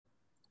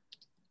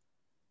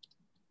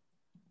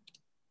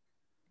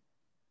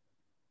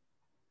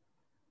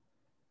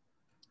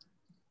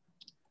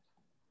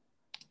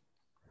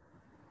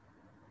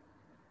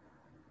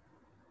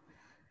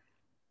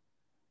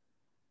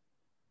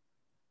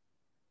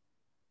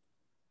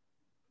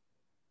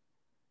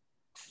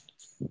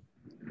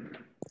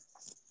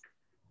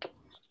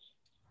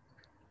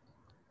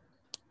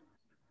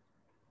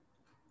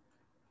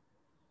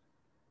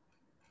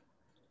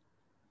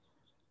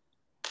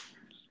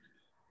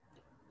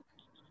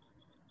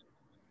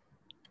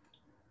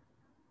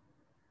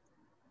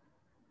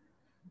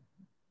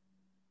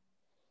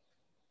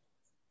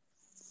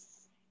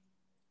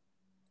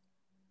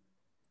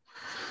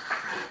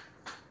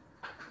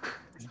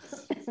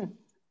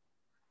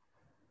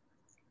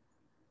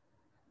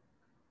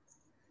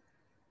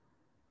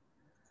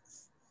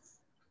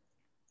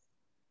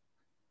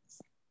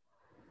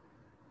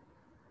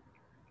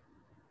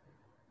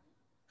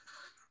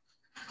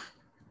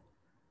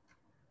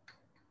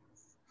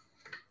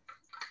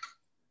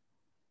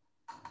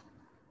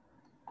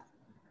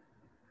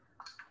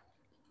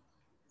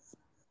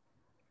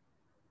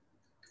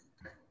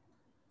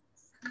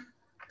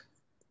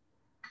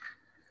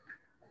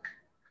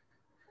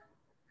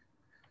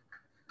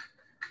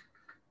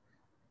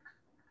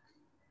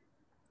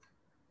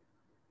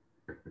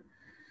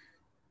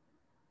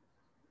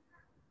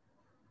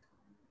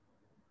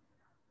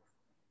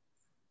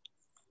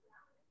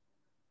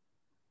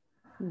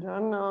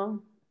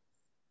Buongiorno.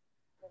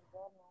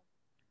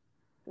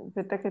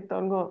 Aspetta che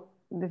tolgo,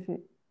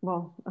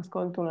 boh,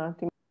 ascolto un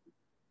attimo.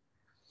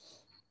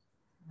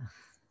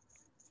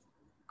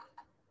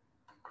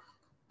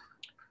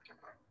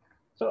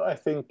 So I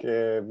think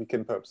we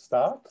can perhaps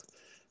start.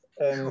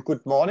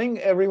 Good morning,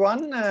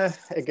 everyone.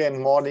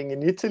 Again, morning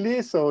in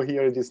Italy. So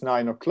here it is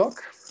 9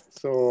 o'clock.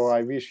 So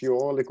I wish you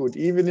all a good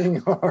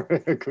evening or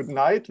a good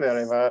night,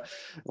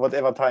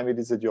 whatever time it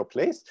is at your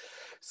place.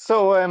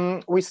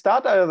 So we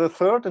start the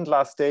third and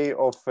last day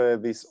of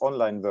this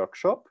online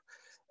workshop.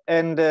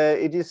 And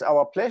it is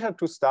our pleasure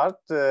to start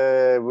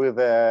with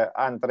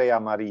Andrea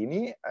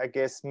Marini. I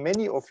guess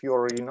many of you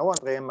already know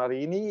Andrea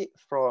Marini.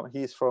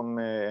 He's from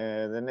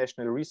the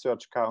National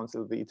Research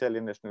Council, the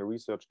Italian National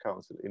Research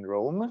Council in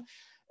Rome.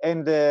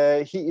 And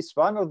he is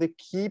one of the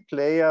key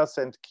players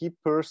and key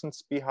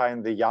persons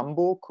behind the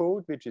Yambo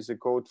code, which is a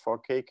code for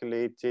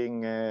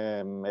calculating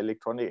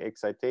electronic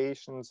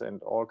excitations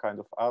and all kinds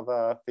of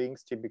other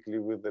things, typically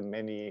with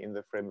in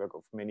the framework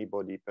of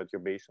many-body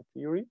perturbation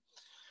theory.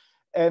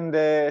 And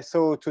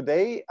so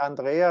today,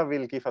 Andrea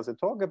will give us a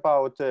talk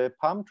about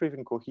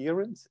pump-driven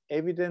coherence,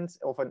 evidence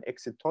of an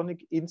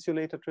excitonic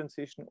insulator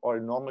transition or a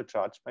normal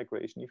charge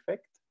migration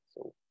effect.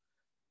 So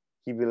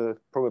he will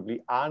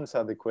probably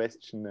answer the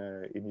question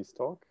in his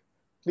talk.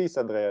 Please,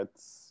 Andrea,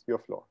 it's your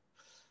floor.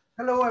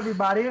 Hello,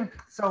 everybody.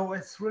 So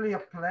it's really a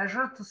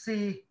pleasure to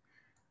see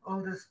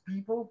all these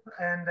people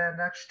and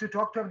actually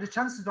to have the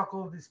chance to talk to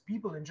all these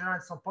people. In general,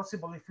 it's not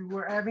possible. If we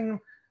were having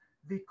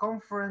the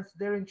conference,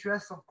 their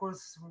interest, of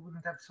course, we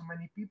wouldn't have so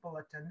many people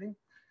attending.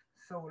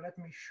 So let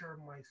me share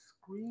my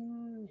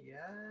screen.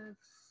 Yes,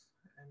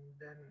 and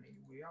then here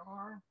we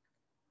are.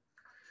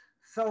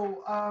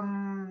 So,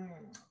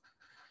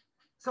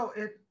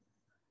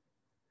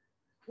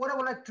 what I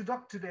would like to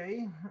talk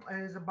today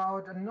is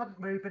about a not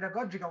very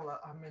pedagogical,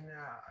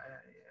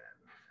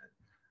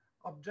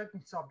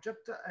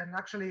 subject. And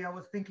actually, I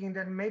was thinking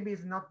that maybe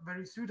it's not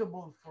very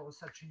suitable for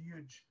such a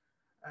huge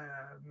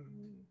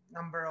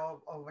number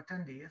of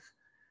attendees,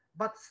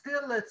 but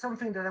still it's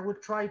something that I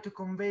would try to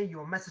convey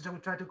you, a message I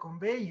would try to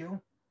convey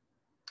you,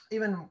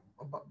 even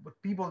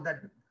with people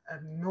that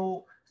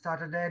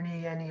started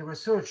any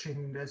research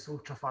in this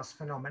ultrafast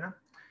phenomena.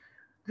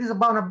 This is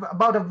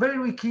about a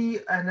very key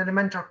and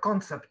elemental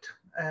concept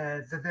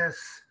that is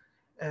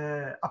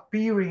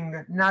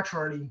appearing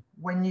naturally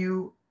when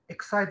you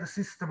excite the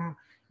system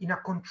in a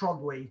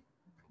controlled way,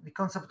 the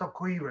concept of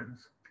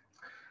coherence.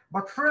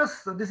 But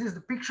first, this is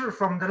the picture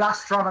from the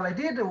last travel I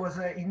did. It was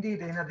indeed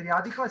in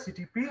Adriatico,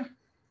 CTP,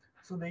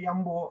 so the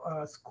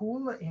Yambo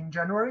school in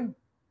January.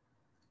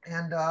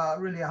 And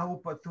really, I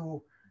hope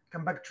to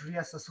come back to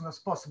Trieste as soon as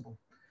possible.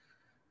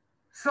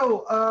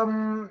 So,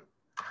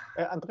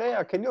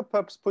 Andrea, can you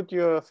perhaps put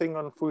your thing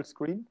on full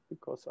screen?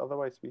 Because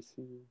otherwise we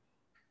see...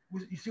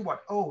 You see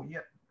what? Oh,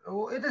 yeah.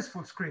 Oh, it is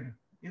full screen.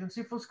 You don't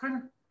see full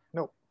screen?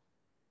 No.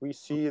 We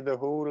see the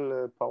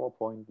whole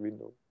PowerPoint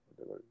window.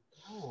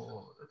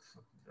 Oh,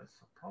 that's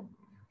a problem.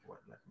 Well,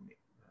 let me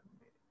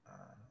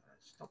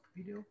stop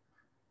video.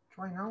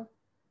 Try now.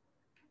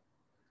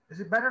 Is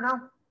it better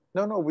now?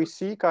 No, we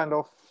see kind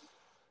of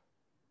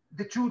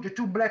the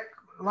two black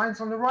lines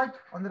on the right,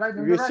 on the right.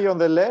 You see on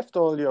the left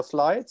all your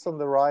slides, on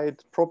the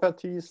right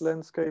properties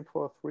landscape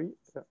for 3.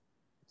 Yeah.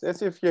 It's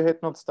as if you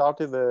had not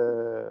started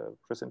the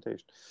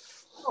presentation.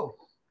 Oh.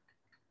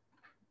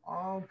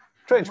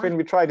 Strange. When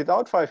we tried it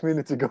out 5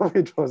 minutes ago,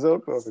 it was all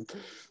perfect.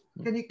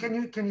 Can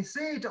you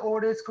see it,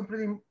 or it's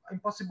completely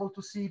impossible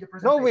to see the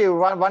presentation?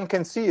 No, one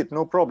can see it,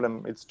 no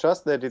problem. It's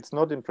just that it's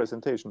not in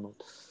presentation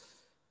mode.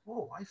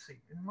 Oh, I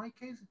see. In my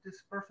case, it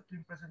is perfectly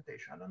in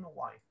presentation. I don't know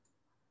why.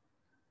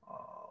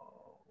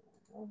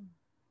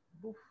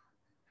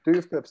 Do you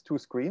have perhaps 2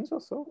 screens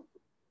or so?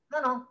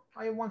 No,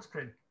 I have 1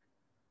 screen.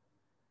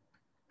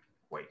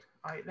 Wait,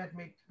 let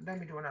me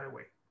do another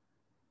way.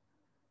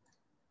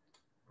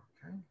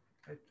 Okay.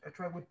 I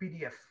try with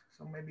PDF,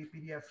 so maybe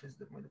PDF is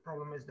the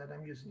problem is that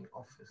I'm using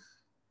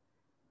Office.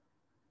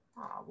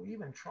 We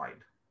even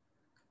tried.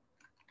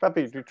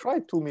 Papi, you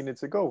tried 2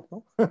 minutes ago,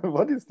 no?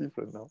 What is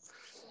different now?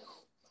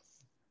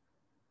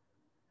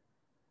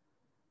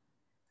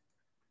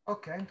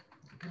 Okay,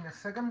 give me a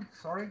second,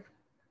 sorry.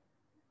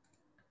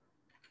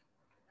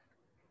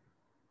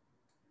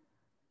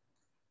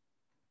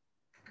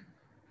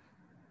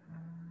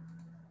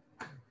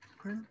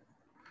 Okay,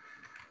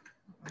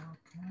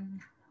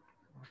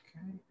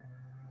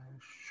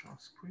 share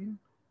screen.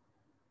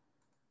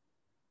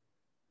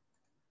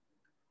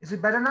 Is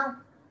it better now?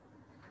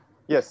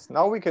 Yes,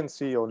 now we can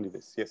see only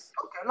this, yes.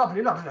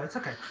 Okay, lovely, it's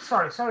okay.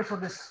 Sorry for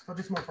this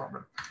small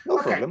problem. No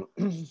problem.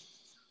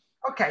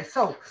 Okay,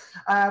 so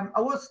I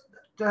was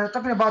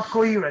talking about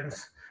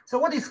coherence. So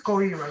what is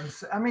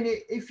coherence? I mean,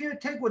 if you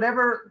take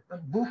whatever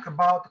book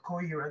about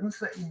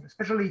coherence,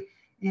 especially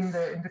in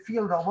the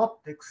field of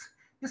optics,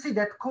 you see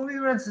that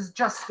coherence is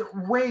just the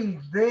way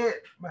the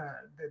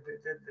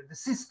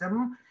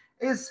system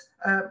is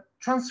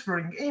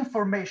transferring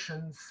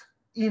informations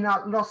in a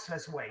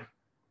lossless way.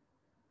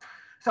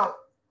 So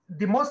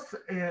the most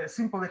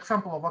simple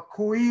example of a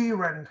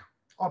coherent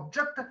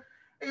object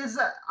is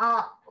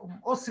a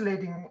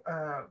oscillating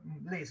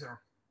laser.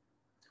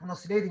 An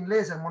oscillating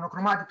laser,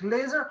 monochromatic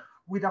laser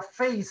with a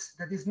phase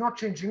that is not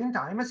changing in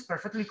time is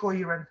perfectly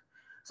coherent.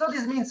 So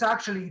this means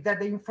actually that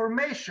the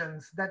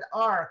informations that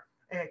are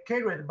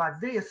carried by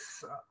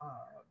this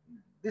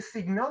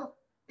signal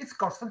is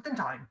constant in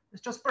time.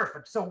 It's just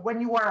perfect. So when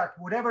you are at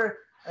whatever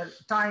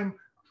time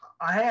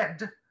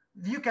ahead,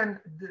 you can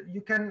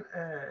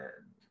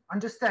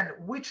understand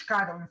which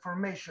kind of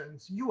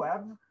informations you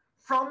have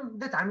from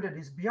the time that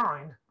is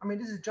behind. I mean,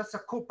 this is just a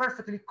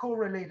perfectly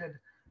correlated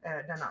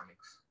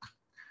dynamics.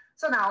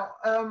 So now,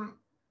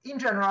 in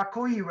general,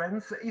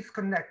 coherence is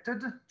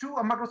connected to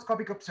a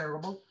macroscopic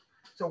observable.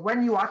 So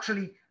when you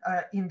actually,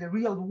 in the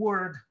real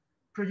world,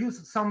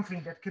 produce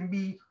something that can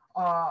be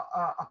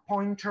a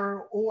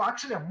pointer or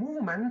actually a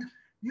movement,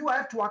 you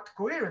have to act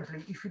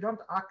coherently. If you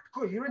don't act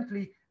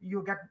coherently,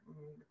 you get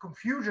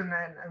confusion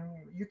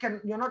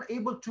and you're not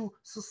able to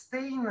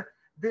sustain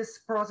this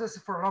process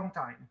for a long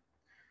time.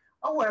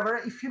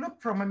 However, if you look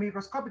from a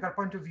microscopic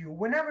point of view,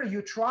 whenever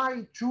you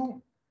try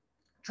to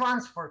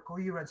transfer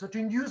coherence or to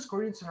induce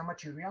coherence in a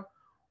material,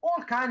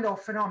 all kind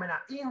of phenomena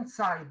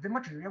inside the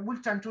material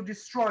will tend to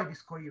destroy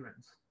this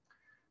coherence.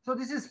 So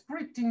this is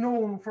pretty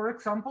known, for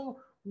example,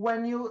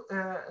 when you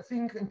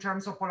think in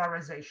terms of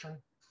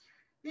polarization.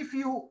 If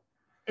you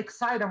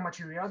excite a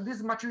material,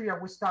 this material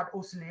will start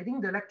oscillating,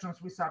 the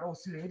electrons will start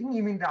oscillating,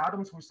 even the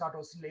atoms will start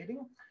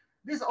oscillating.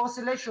 These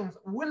oscillations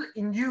will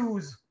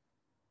induce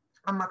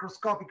a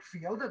macroscopic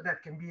field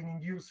that can be an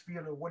induced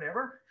field or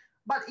whatever.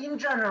 But in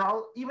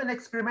general, even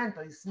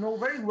experimentalists know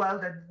very well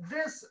that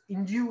this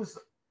induced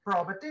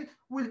property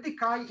will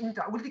decay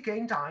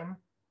in time.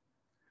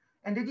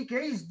 And the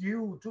decay is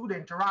due to the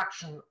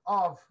interaction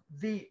of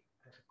the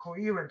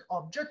coherent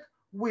object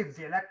with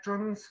the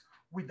electrons,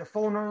 with the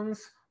phonons,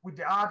 with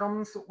the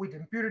atoms, with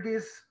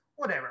impurities,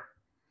 whatever.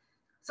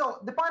 So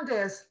the point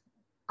is,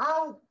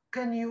 how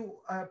can you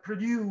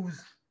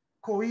produce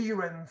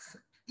coherence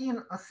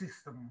in a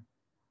system?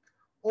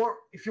 Or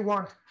if you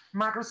want,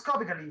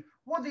 macroscopically,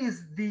 what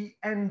is the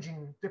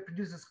engine that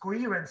produces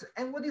coherence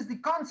and what is the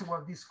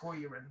consequence of this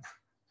coherence?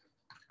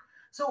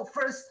 So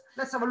first,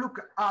 let's have a look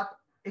at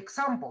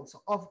examples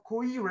of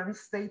coherent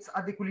states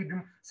at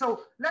equilibrium.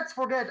 So let's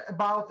forget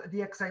about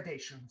the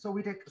excitation. So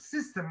we take a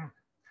system,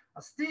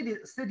 a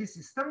steady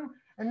system,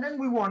 and then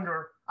we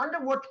wonder under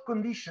what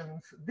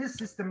conditions this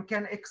system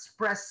can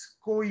express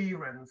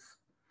coherence.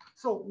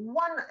 So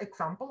one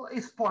example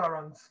is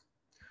Polarons.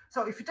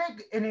 So if you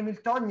take an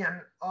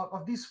Hamiltonian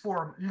of this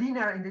form,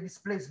 linear in the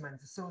displacement,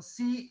 so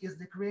C is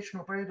the creation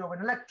operator of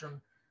an electron.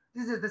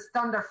 This is the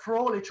standard for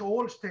all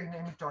Holstein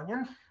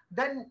Hamiltonian.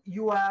 Then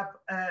you have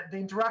the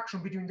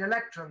interaction between the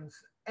electrons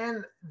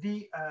and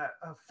the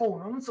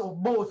phonons, or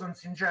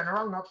bosons in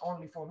general, not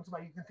only phonons,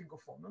 but you can think of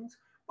phonons,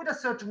 with a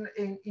certain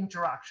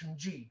interaction,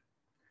 G.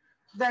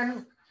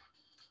 Then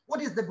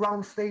what is the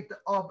ground state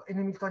of an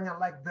Hamiltonian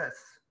like this?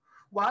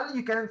 Well,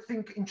 you can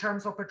think in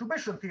terms of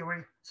perturbation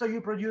theory. So you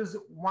produce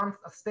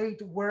a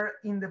state where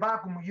in the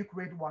vacuum you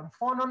create one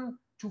phonon,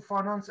 two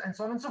phonons, and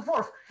so on and so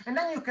forth. And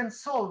then you can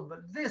solve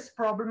this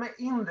problem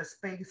in the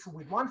space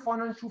with one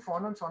phonon, two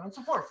phonons, so on and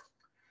so forth.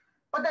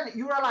 But then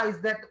you realize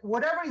that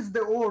whatever is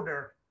the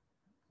order,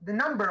 the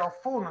number of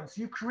phonons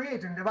you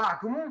create in the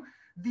vacuum,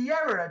 the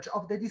average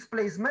of the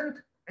displacement,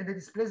 and the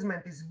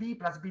displacement is B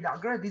plus B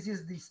Dagger, this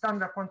is the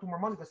standard quantum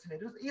harmonic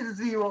oscillators, is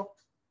 0.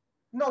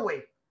 No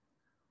way.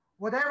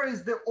 Whatever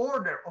is the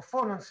order of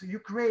phonons you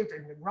create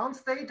in the ground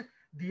state,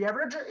 the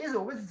average is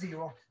always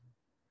 0.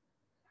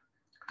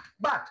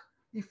 But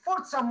if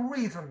for some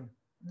reason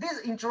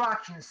this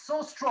interaction is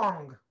so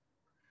strong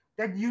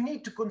that you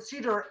need to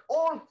consider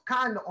all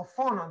kinds of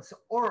phonons,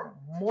 or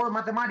more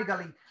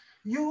mathematically,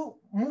 you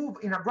move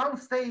in a ground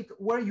state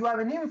where you have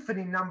an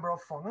infinite number of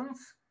phonons.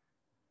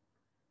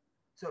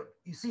 So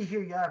you see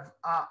here you have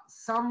a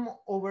sum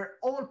over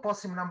all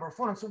possible number of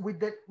phonons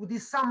with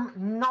this sum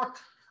not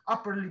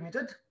upper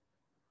limited.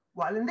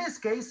 Well, in this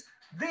case,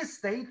 this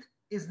state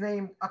is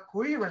named a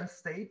coherent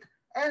state,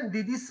 and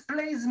the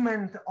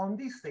displacement on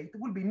this state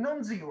will be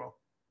non-zero.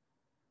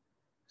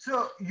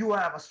 So you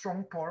have a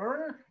strong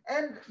Polaron,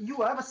 and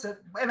you have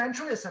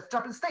eventually a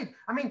self-trapped state.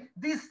 I mean,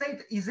 this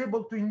state is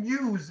able to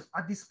induce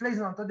a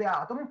displacement of the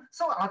atom,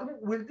 so atom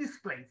will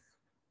displace.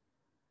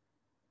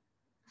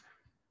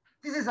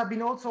 This has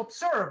been also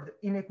observed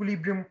in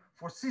equilibrium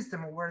for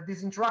systems where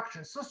this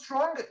interaction is so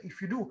strong. If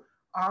you do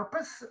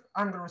ARPES,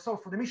 angular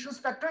result for the emission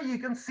spectra, you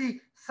can see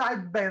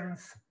side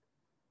bands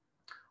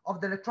of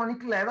the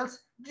electronic levels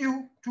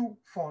due to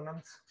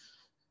phonons.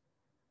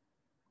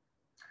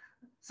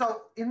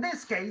 So in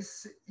this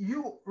case,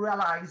 you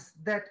realize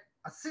that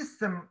a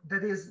system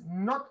that is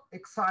not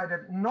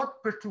excited,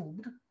 not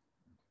perturbed,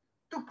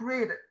 to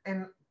create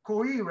a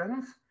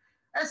coherence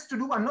has to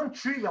do a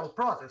non-trivial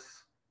process,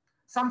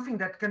 something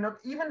that cannot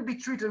even be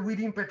treated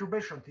within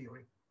perturbation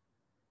theory.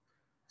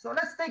 So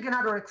let's take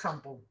another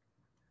example.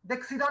 The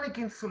excitonic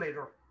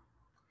insulator.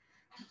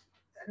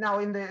 now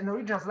in the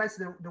original slides,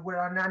 there were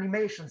an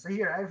animation. So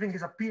here, everything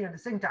is appearing at the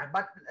same time,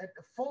 but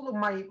follow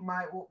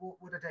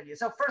what I tell you.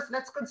 So first,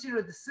 let's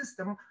consider the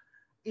system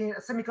in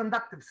a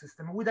semiconductor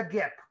system with a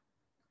gap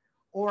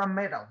or a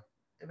metal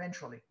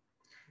eventually.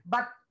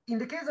 But in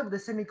the case of the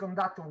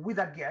semiconductor with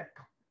a gap,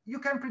 you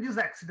can produce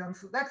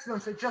accidents. The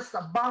accidents are just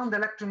a bound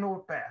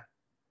electron-hole pair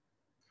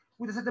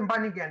with a certain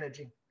binding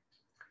energy.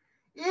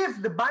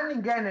 If the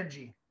binding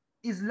energy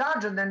is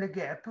larger than the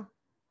gap,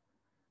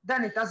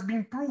 then it has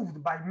been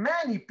proved by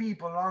many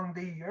people along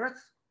the years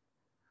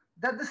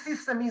that the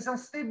system is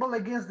unstable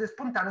against the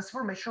spontaneous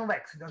formation of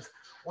accidents.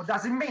 What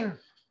does it mean?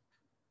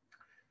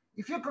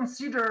 If you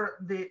consider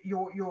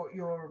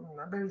your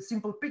very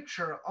simple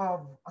picture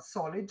of a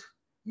solid,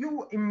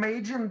 you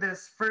imagine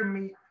this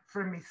Fermi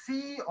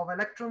sea of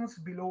electrons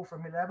below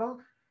Fermi level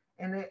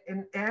and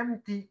an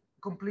empty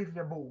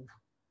completely above.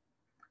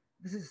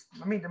 This is,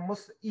 I mean, the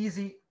most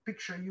easy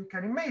picture you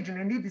can imagine.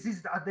 Indeed, this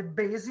is at the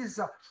basis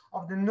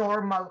of the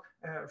normal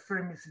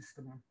Fermi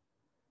system.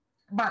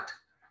 But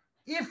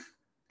if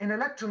an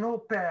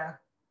electron-hole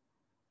pair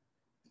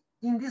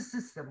in this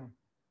system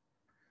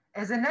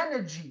has an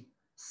energy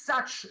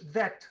such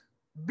that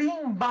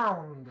being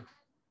bound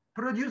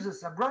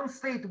produces a ground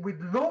state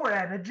with lower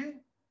energy,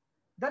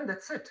 then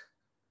that's it.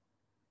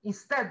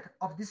 Instead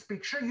of this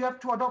picture, you have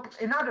to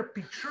adopt another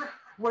picture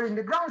where in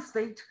the ground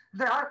state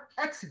there are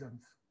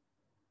accidents.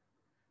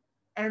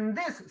 And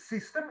this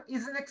system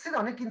is an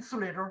excitonic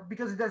insulator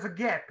because it has a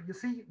gap. You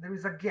see, there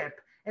is a gap.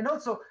 And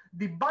also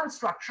the bond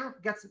structure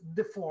gets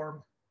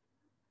deformed.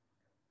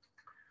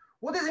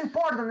 What is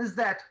important is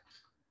that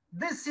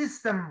this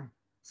system,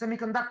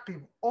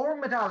 semiconductive or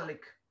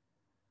metallic,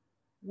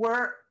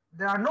 where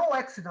there are no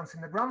accidents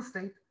in the ground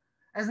state,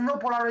 has no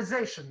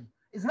polarization.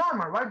 It's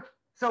normal, right?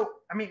 So,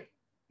 I mean,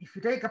 if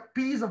you take a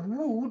piece of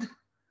wood,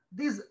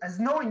 this has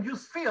no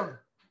induced field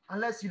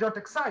unless you don't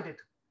excite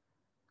it.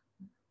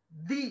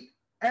 The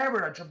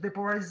average of the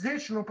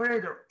polarization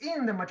operator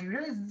in the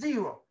material is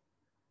 0.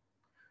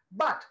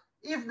 But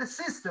if the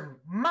system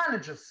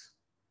manages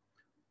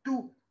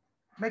to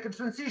make a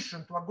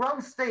transition to a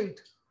ground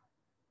state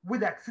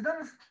with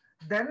accidents,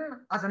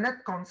 then as a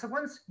net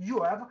consequence,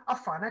 you have a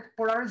finite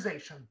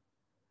polarization.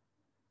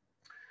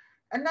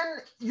 And then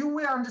you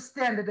will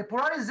understand that the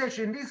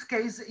polarization in this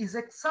case is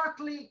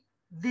exactly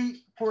the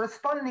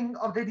corresponding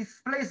of the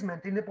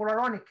displacement in the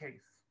Polaronic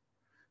case.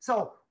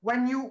 So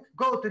when you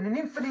go to an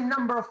infinite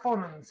number of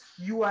phonons,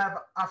 you have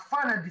a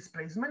finite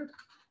displacement.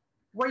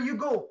 Where you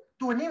go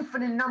to an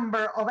infinite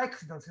number of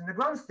accidents in the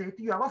ground state,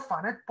 you have a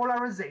finite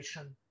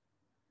polarization.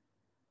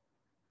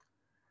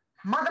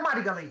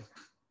 Mathematically,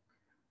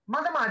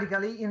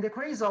 in the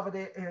case of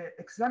the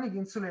excitonic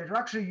insulator,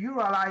 actually you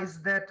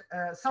realize that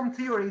some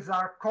theories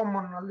are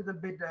common a little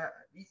bit,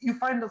 you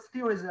find those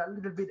theories a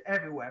little bit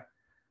everywhere.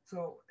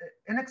 So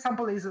an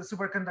example is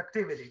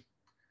superconductivity.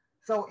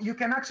 So you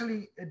can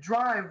actually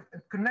drive a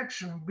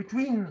connection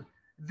between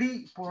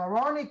the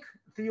Polaronic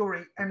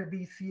theory and the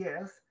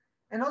BCS,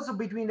 and also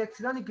between the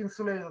excitonic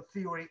insulator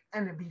theory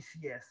and the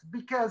BCS,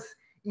 because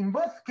in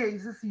both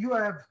cases you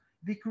have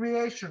the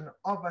creation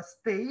of a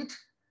state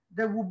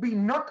that would be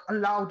not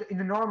allowed in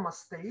a normal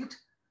state,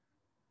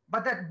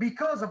 but that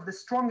because of the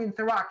strong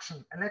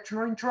interaction,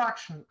 electron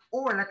interaction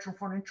or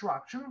electron-phone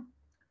interaction,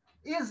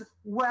 is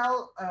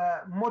well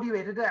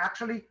motivated,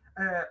 actually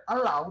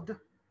allowed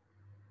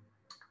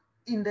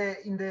in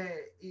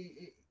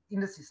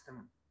the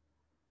system.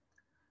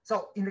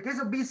 So in the case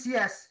of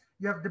BCS,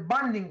 you have the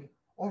bonding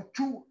of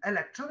 2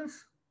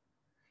 electrons.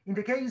 In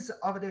the case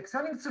of the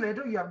excitonic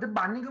insulator, you have the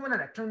bonding of an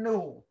electron in the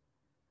hole.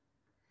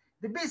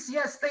 The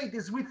BCS state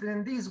is written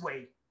in this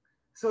way.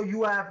 So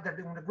you have that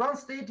in the ground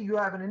state, you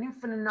have an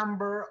infinite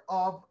number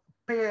of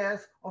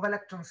pairs of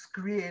electrons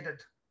created,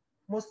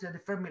 mostly at the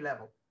Fermi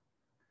level.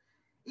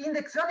 In the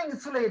excitonic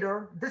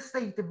insulator, the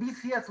state, the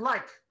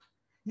BCS-like,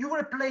 you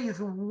replace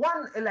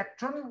 1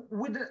 electron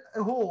with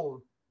a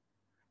hole,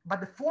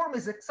 but the form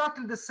is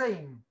exactly the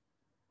same.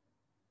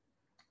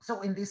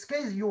 So in this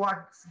case, you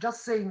are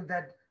just saying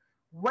that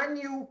when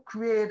you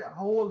create a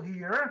hole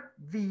here,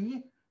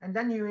 V, and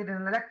then you add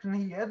an electron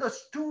here,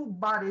 those 2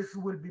 bodies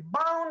will be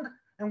bound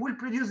and will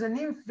produce an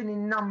infinite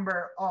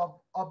number of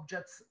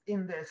objects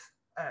in this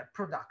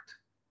product.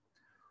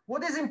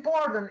 What is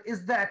important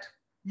is that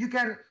you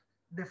can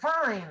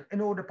define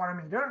an order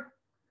parameter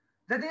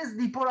that is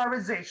the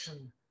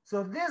polarization.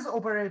 So this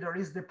operator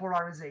is the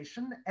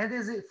polarization and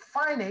is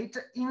finite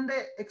in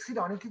the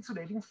excitonic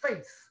insulating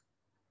phase.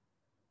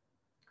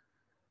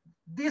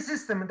 This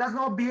system does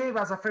not behave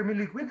as a Fermi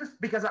liquid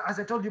because, as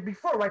I told you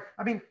before, right?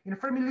 I mean, in a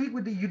Fermi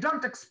liquid, you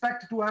don't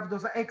expect to have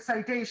those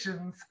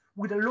excitations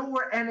with a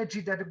lower energy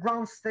than the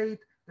ground state,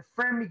 the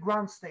Fermi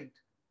ground state.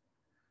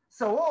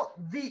 So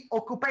the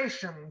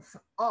occupations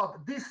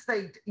of this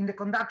state in the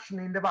conduction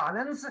in the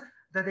valence,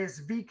 that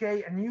is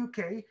Vk and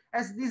Uk,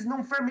 as this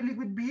non-Fermi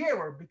liquid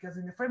behavior, because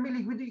in the Fermi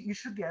liquid, you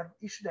should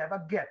have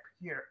a gap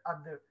here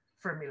at the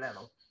Fermi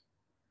level.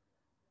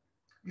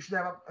 You should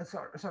have a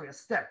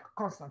step,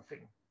 a constant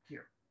thing.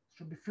 Here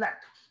should be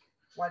flat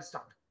while it's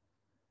not.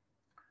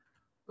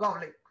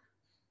 Lovely.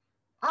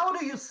 How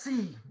do you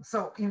see?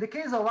 So in the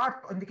case of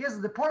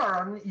the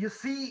Polaron, you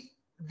see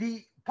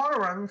the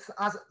Polarons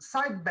as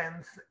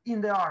sidebands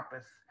in the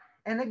ARPES.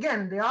 And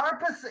again, the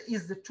ARPES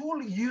is the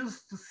tool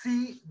used to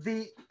see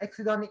the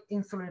excidonic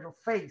insulator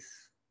phase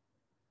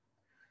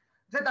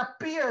that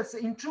appears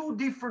in two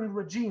different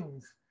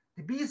regimes,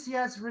 the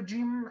BCS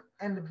regime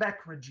and the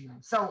Beck regime.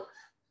 So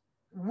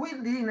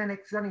within an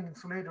excidonic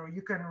insulator,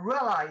 you can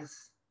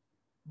realize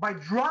by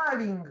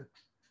driving,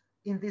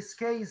 in this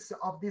case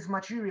of this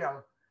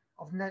material,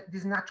 of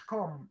this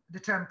NatCom, the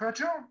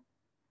temperature,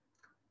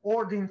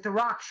 or the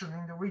interaction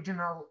in the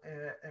original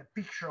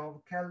picture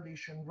of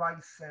Keldysh and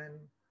Rice and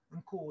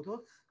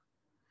Kodos,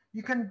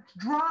 you can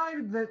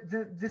drive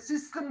the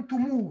system to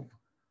move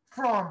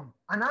from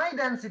an high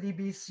density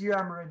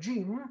BCM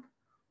regime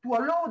to a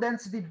low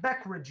density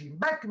Beck regime.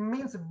 Beck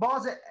means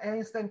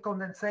Bose-Einstein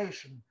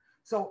condensation.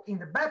 So in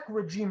the Beck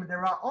regime,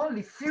 there are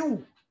only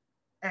few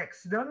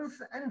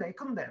accidents and they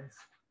condense.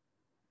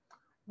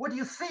 What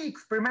you see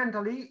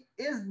experimentally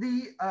is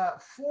the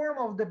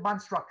form of the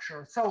band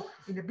structure. So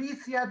in the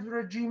BCS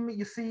regime,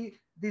 you see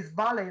this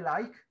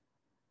valley-like,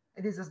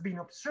 and this has been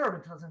observed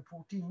in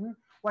 2014,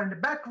 while in the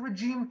Beck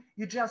regime,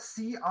 you just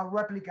see a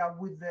replica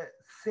with the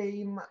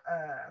same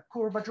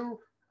curvature,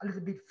 a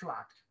little bit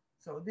flat.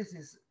 So this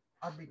has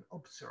been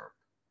observed.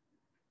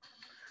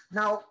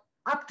 Now,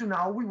 up to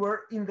now, we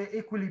were in the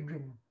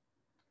equilibrium.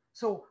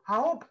 So I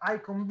hope I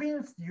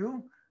convinced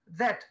you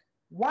that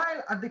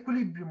while at the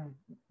equilibrium,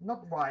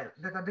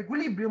 that at the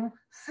equilibrium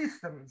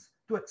systems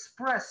to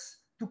express,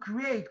 to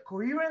create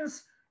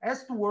coherence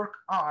has to work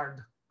hard.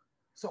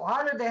 So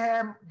either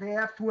they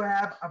have to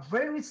have a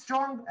very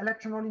strong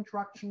electron-hole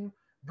interaction,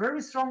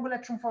 very strong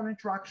electron-phone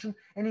interaction,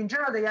 and in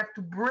general, they have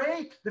to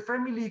break the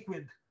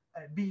Fermi-liquid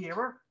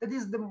behavior that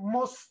is the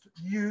most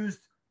used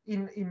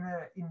in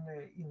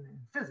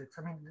physics.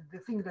 I mean, the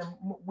thing that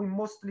we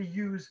mostly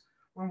use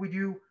when we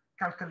do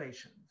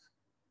calculations.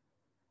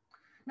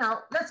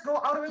 Now, let's go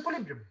out of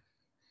equilibrium.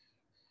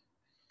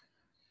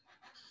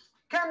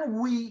 Can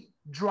we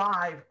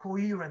drive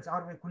coherence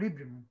out of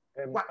equilibrium?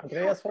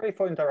 Andrea, sorry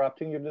for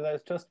interrupting you.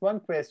 There's just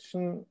one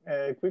question,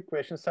 a quick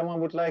question.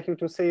 Someone would like you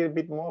to say a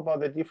bit more about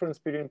the difference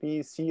between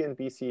BEC and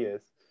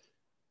BCS.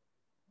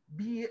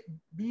 BEC,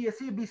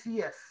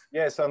 BCS?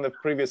 Yes, on the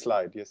previous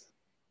slide, yes.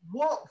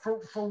 Well,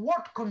 for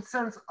what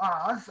concerns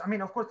us, I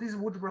mean, of course, this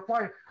would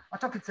require a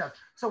talk itself.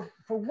 So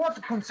for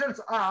what concerns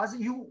us,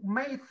 you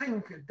may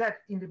think that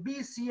in the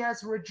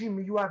BCS regime,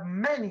 you have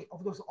many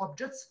of those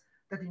objects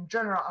that in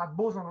general are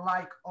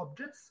boson-like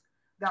objects.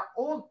 They're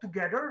all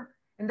together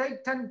and they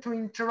tend to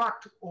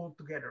interact all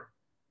together.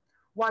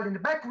 While in the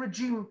Beck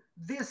regime,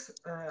 this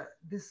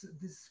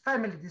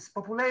family, this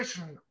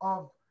population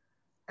of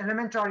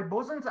elementary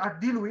bosons are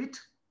diluted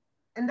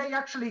and they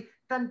actually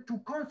tend to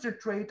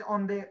concentrate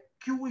on the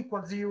Q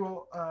equals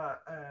 0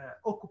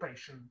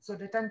 occupation. So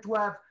they tend to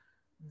have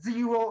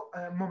 0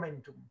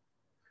 momentum.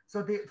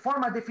 So the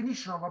formal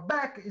definition of a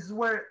Beck is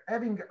where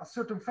having a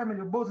certain family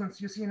of bosons,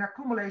 you see an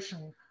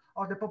accumulation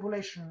of the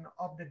population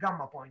of the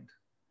gamma point.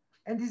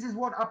 And this is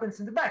what happens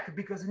in the Beck,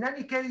 because in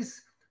any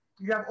case,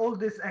 you have all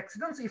these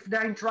accidents. If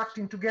they're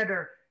interacting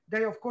together,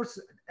 they of course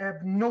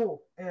have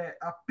no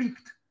a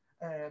peaked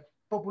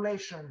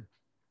population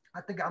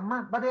at the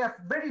gamma, but they are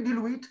very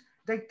diluted.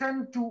 They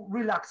tend to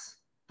relax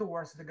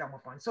towards the gamma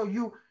point. So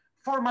you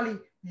formally,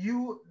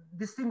 you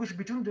distinguish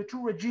between the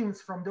two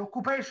regimes from the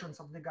occupations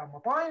of the gamma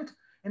point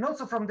and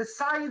also from the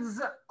size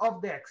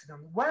of the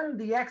accident. When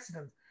the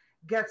accident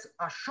gets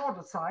a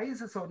shorter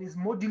size, so it is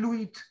more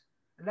diluted,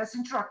 less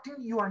interacting,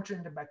 you enter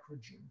in the Beck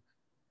regime.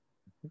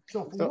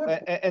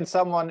 And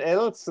someone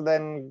else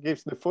then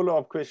gives the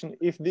follow-up question,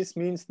 if this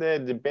means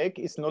that the Beck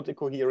is not a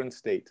coherent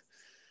state.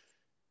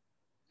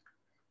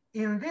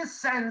 In this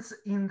sense,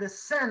 in the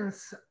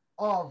sense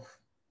of,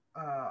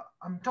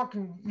 I'm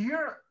talking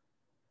here,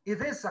 it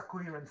is a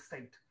coherent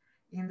state,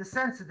 in the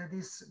sense that it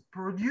is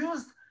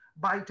produced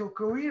by the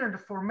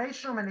coherent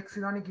formation of an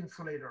excidonic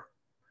insulator.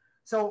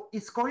 So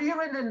it's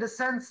coherent in the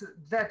sense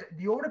that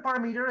the order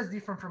parameter is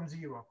different from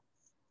 0.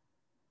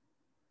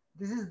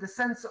 This is the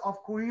sense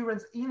of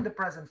coherence in the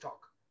present talk.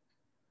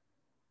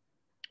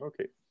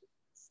 Okay.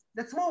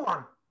 Let's move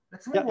on.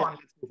 Let's move on.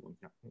 Let's move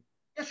on.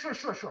 Yeah, sure.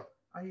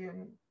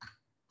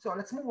 So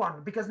let's move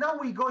on, because now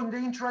we go in the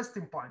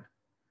interesting point.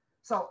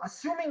 So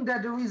assuming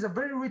that there is a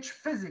very rich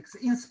physics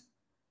in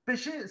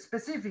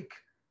specific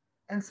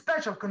and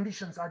special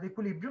conditions at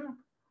equilibrium,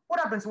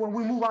 what happens when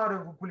we move out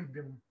of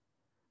equilibrium?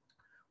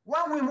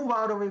 When we move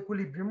out of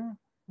equilibrium,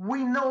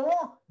 we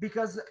know,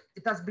 because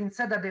it has been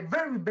said at the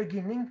very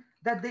beginning,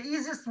 that the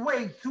easiest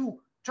way to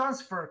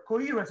transfer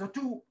coherence or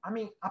to,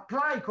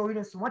 apply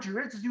coherence to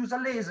material is to use a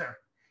laser.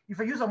 If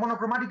I use a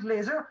monochromatic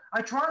laser,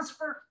 I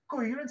transfer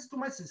coherence to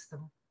my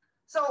system.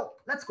 So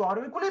let's go out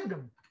of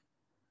equilibrium.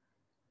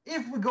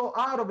 If we go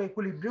out of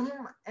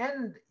equilibrium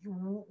and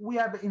we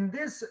have in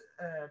this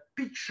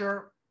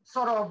picture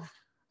sort of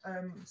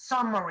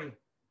summary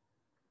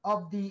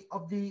of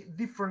the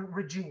different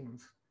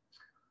regimes.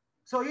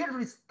 So here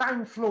is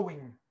time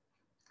flowing.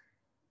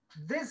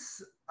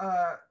 This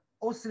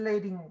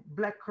oscillating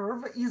black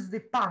curve is the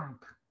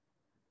pump.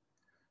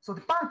 So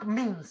the pump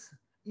means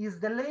is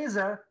the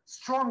laser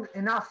strong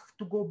enough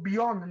to go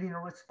beyond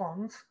linear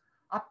response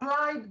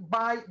applied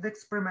by the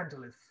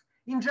experimentalists.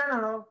 In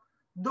general,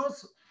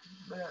 those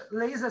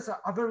lasers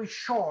are very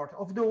short,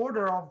 of the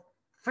order of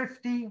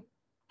 50,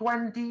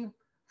 20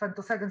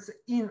 femtoseconds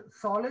in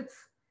solids.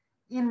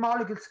 In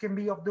molecules can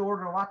be of the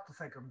order of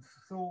attoseconds,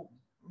 so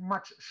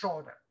much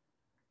shorter.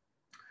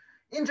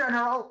 In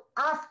general,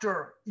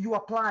 after you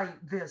apply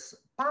this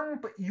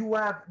pump, you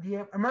have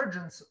the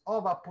emergence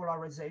of a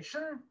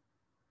polarization.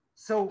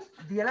 So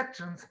the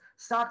electrons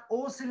start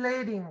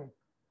oscillating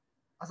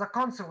as a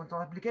consequence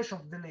of application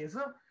of the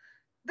laser.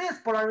 This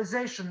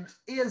polarization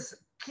is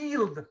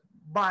killed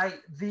by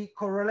the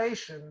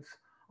correlations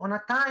on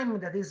a time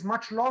that is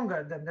much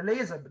longer than the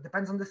laser, but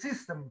depends on the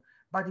system.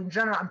 But in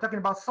general, I'm talking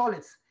about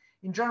solids.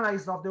 In general,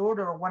 it's of the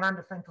order of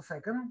 100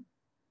 femtosecond.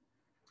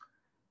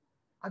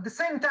 At the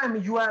same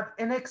time, you have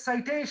an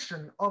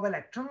excitation of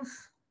electrons.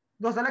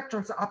 Those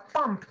electrons are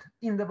pumped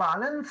in the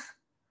valence,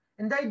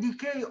 and they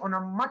decay on a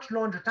much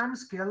longer time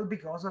scale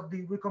because of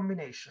the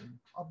recombination,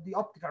 of the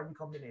optical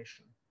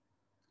recombination.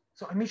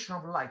 So emission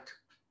of light.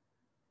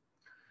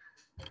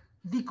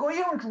 The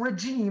coherent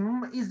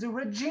regime is the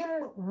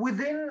regime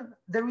within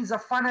there is a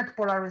finite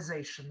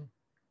polarization.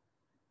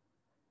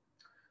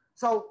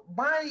 So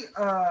by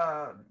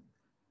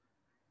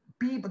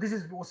people,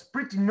 was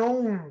pretty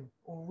known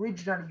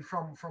originally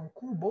from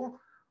Kubo,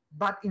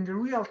 but in the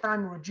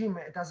real-time regime,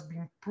 it has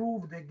been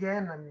proved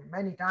again and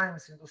many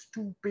times in those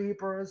two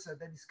papers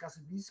that discuss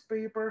in this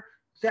paper,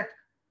 that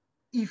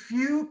if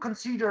you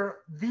consider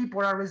the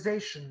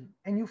polarization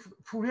and you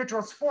Fourier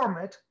transform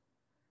it,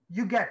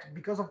 you get,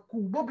 because of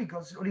Kubo,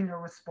 because linear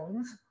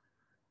response,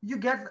 you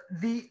get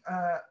the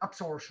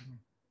absorption.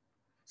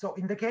 So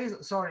in the case,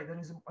 sorry, there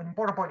is an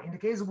important point. In the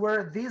case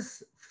where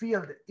this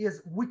field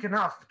is weak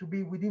enough to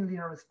be within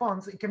linear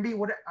response, it can be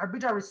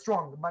arbitrarily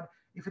strong, but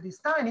if it is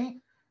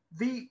tiny,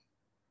 the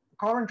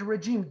current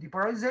regime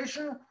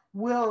depolarization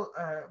will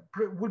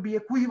be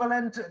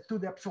equivalent to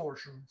the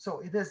absorption.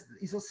 So it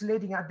is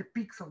oscillating at the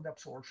peaks of the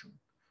absorption.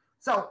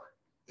 So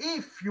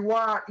if you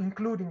are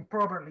including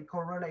properly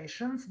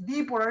correlations,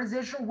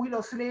 depolarization will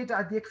oscillate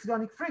at the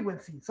excitonic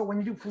frequency. So when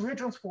you do Fourier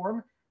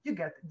transform, you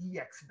get the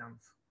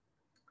excitons.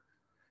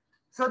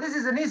 So this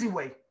is an easy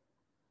way.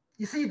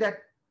 You see that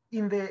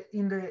in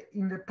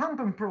the pump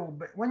and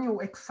probe, when you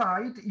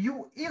excite,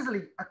 you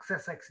easily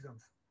access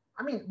excitons.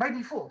 I mean, by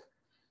default,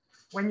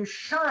 when you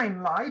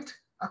shine light,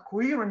 a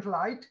coherent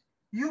light,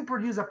 you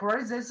produce a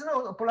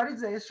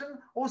polarization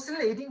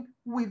oscillating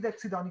with the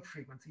excitonic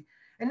frequency.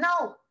 And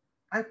now,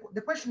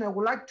 the question I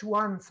would like to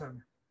answer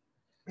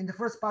in the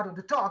first part of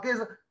the talk is,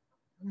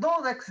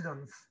 those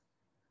excitons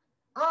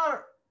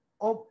are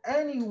of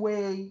any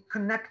way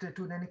connected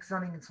to an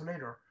excitonic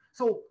insulator.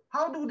 So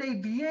how do they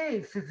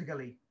behave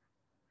physically?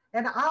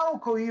 And how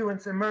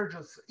coherence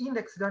emerges in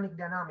the excitonic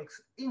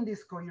dynamics in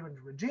this coherent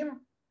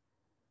regime?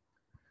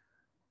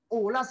 Oh,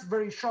 last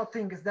very short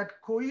thing is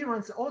that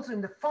coherence also in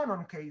the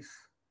phonon case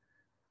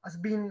has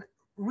been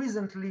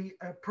recently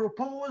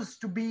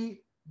proposed to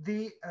be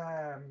the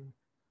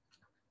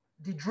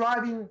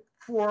driving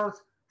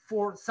force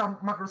for some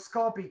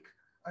macroscopic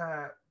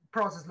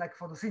process like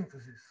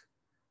photosynthesis.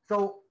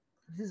 So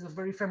this is a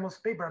very famous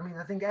paper. I mean,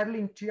 I think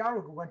Erling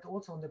Tiago went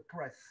also on the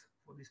press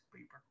for this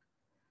paper.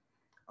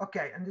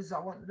 Okay, and this is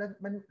one.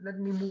 Let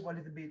me move a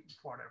little bit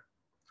further.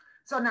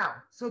 So now,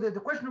 the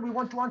question we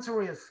want to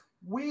answer is,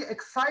 we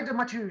excite the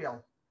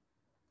material,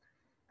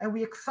 and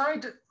we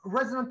excite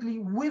resonantly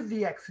with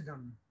the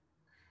exciton.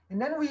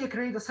 And then we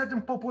create a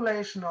certain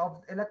population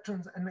of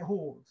electrons and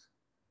holes.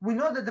 We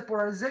know that the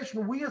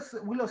polarization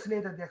will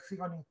oscillate at the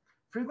excitonic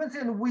frequency,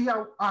 and we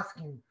are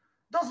asking,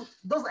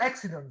 those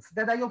excitons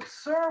that I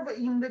observe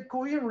in the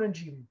coherent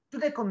regime, do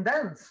they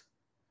condense?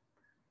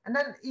 And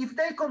then if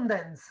they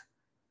condense,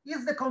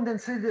 is the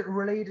condensate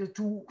related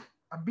to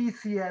a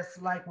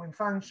BCS-like wave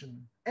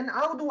function? And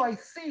how do I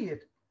see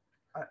it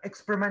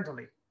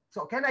experimentally?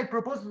 So can I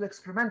propose to the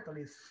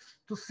experimentalists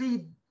to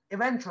see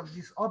eventually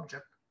this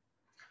object?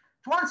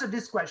 To answer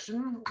this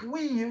question,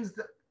 we used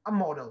a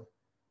model,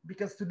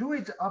 because to do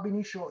it ab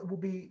initio, it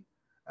would be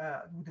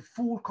with the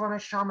full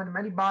Cornish-Sham and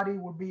many-body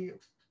would be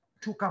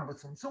too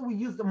cumbersome. So we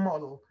used a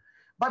model,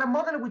 but a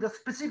model with a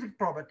specific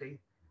property.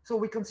 So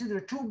we consider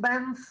two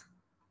bands.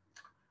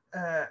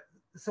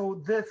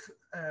 So this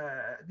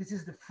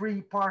is the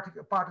free part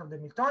of the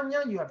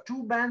Hamiltonian. You have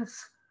two bands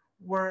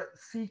where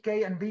CK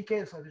and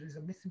BK, so there is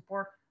a missing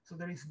part. So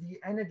there is the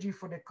energy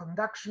for the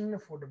conduction,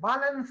 for the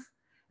valence,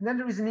 and then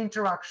there is an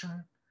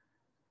interaction.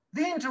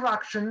 The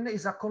interaction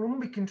is a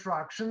Coulombic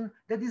interaction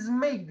that is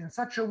made in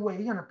such a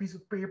way on a piece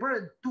of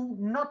paper to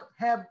not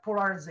have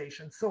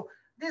polarization. So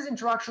this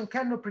interaction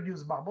cannot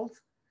produce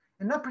bubbles,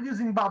 and not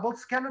producing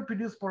bubbles cannot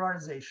produce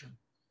polarization.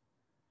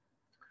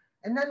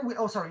 And then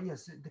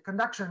the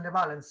conduction and the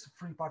valence,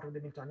 free part of the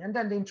Hamiltonian, and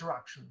then the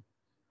interaction.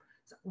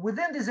 So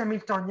within this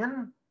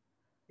Hamiltonian,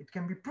 it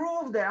can be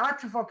proved that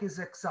Archifock is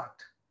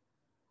exact,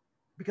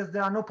 because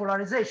there are no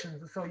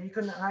polarizations. So you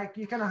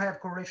cannot have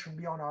correlation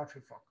beyond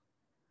Hartree-Fock.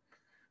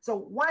 So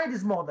why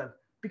this model?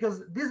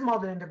 Because this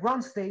model in the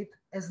ground state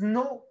has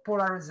no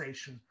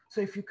polarization.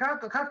 So if you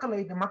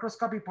calculate the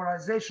macroscopic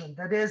polarization,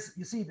 that is,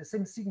 you see the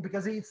same thing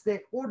because it's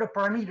the order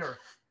parameter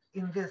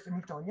in this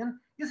Hamiltonian,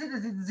 you see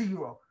that it's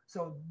 0.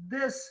 So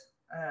this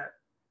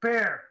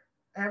pair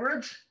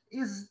average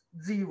is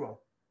 0.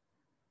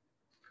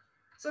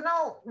 So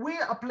now we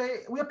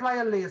apply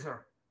a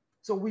laser.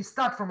 So we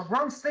start from a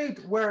ground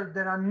state where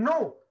there are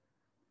no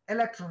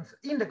electrons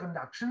in the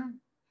conduction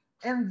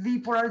and the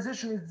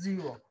polarization is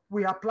 0.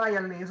 We apply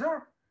a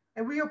laser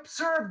and we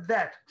observe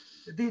that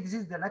this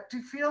is the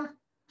electric field.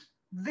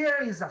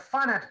 There is a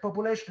finite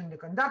population in the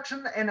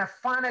conduction and a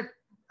finite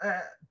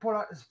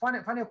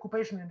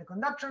occupation in the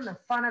conduction and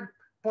finite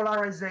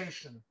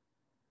polarization.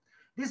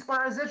 This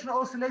polarization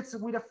oscillates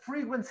with a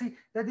frequency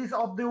that is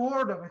of the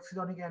order of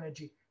excitonic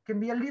energy, can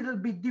be a little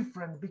bit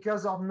different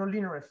because of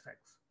nonlinear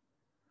effects.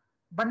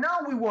 But now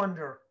we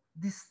wonder,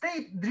 the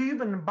state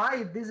driven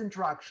by this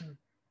interaction,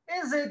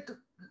 is it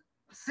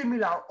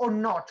similar or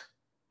not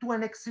to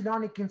an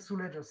excitonic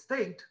insulator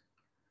state?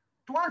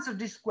 To answer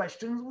these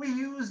questions, we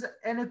use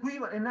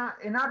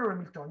another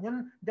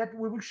Hamiltonian that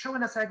we will show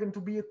in a second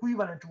to be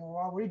equivalent to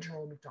our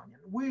original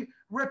Hamiltonian. We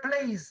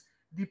replace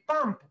the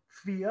pump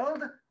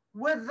field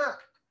with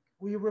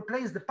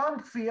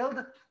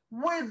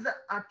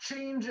a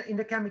change in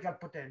the chemical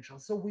potential.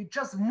 So we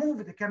just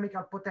move the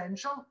chemical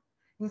potential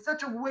in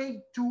such a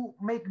way to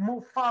make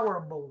more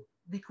favorable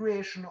the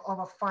creation of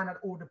a finite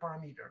order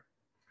parameter.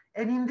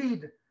 And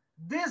indeed,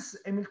 this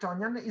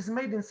Hamiltonian is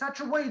made in such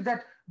a way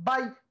that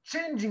by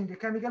changing the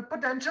chemical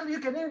potential, you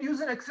can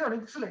induce an excitonic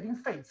insulating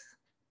phase.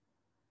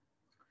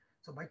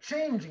 So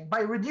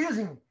by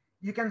reducing,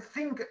 you can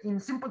think in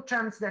simple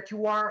terms that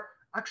you are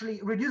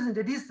actually reducing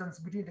the distance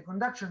between the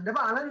conduction and the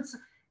valence,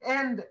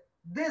 and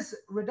this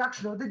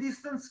reduction of the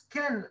distance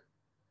can,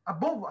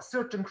 above a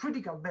certain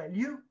critical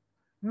value,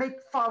 make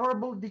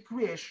favorable the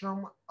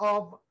creation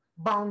of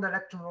bound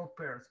electron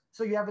pairs.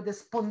 So you have the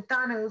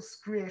spontaneous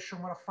creation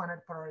of a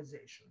finite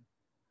polarization.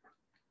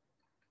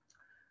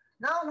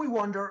 Now we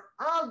wonder,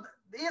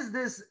 is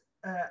this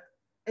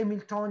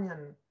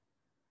Hamiltonian,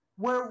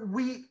 where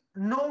we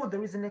know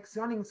there is an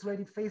excitonic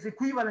insulated phase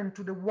equivalent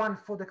to the one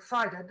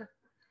photoexcited?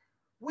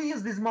 We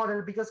use this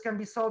model because it can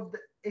be solved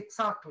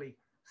exactly.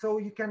 So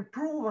you can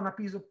prove on a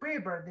piece of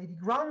paper that the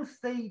ground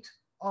state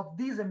of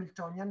this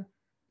Hamiltonian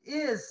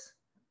is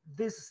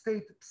this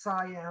state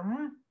psi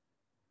m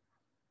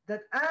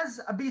that has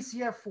a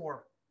BCF4.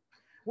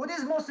 What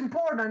is most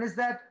important is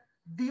that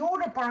the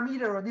order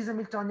parameter of this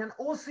Hamiltonian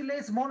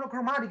oscillates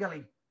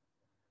monochromatically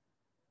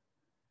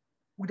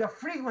with a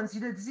frequency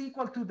that is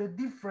equal to the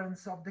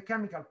difference of the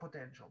chemical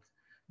potentials.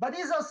 But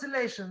these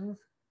oscillations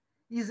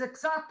is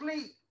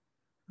exactly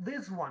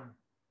this one,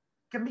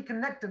 can be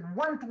connected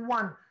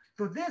one-to-one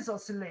to these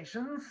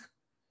oscillations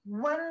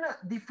when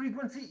the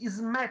frequency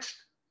is matched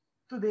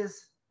to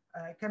this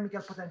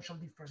chemical potential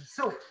difference.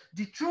 So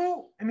the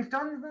two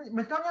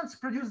Hamiltonians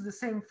produce the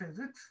same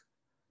physics,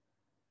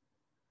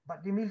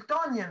 but the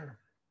Hamiltonian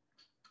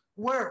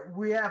where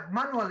we have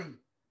manually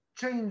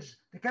changed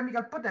the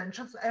chemical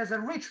potentials has a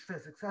rich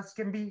physics, as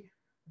can be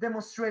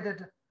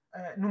demonstrated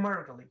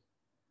numerically.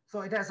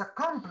 So it has a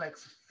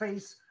complex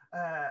phase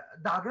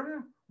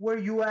diagram where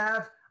you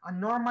have a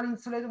normal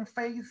insulating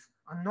phase,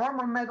 a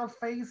normal metal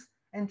phase,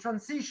 and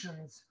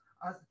transitions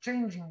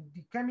changing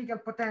the chemical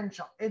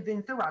potential and the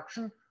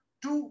interaction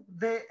to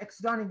the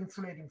excitonic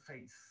insulating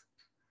phase.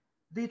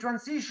 The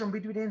transition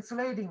between the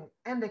insulating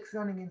and the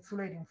excitonic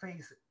insulating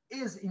phase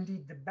is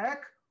indeed the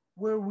back,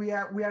 where we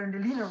are in the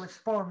linear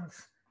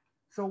response.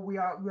 So we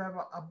have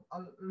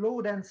a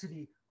low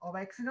density of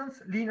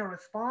excitons, linear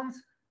response,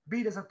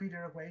 B is a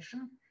Peter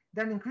equation.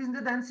 Then increasing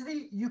the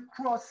density, you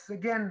cross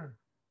again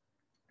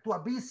to a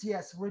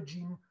BCS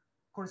regime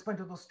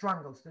corresponding to those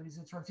triangles. There is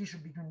a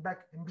transition between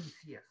back and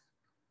BCS.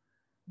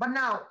 But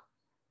now,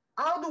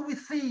 how do we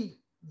see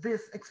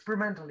this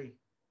experimentally?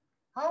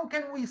 How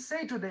can we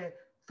say to the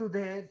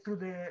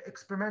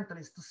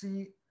experimentalists to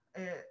see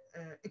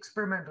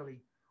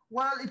experimentally?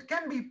 Well, it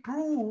can be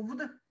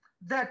proved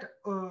that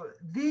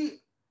the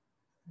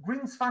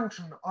Green's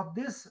function of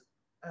this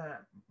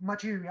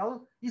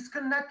material is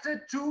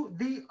connected to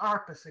the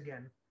ARPES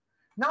again.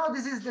 Now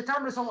this is the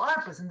terminus of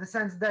ARPES in the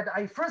sense that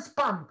I first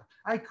pump,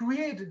 I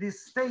create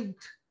this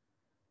state,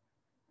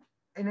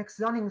 an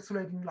excitonic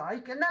insulating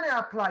like, and then I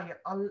apply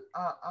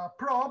a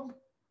probe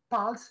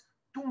pulse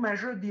to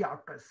measure the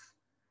ARPES.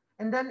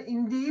 And then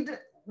indeed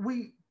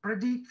we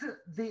predict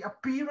the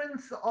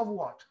appearance of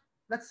what?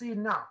 Let's see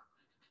now.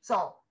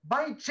 So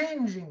by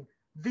changing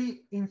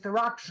the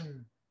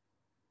interaction,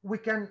 we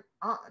can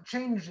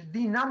change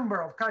the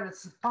number of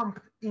carats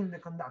pumped in the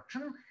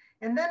conduction.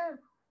 And then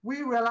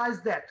we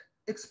realize that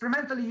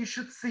experimentally you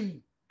should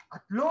see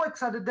at low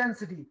excited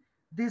density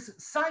this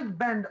side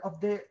band of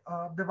the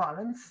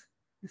valence.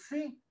 You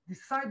see the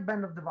side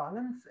band of the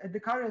valence, and the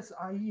carats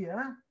are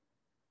here.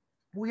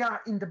 We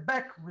are in the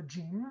back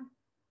regime.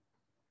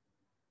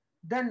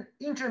 then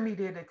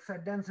intermediate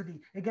excite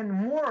density, again,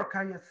 more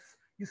chaos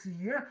you see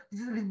here.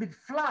 This is a little bit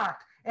flat,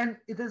 and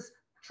it is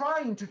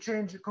trying to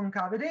change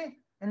concavity,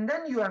 and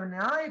then you have an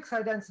high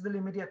excite density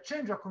immediate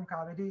change of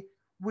concavity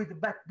with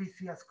back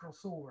BCS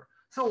crossover.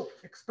 So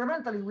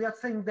experimentally, we are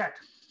saying that.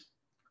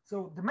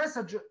 So the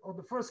message of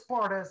the first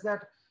part is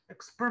that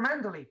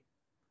experimentally,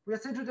 we are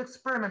saying to the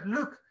experiment,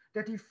 look,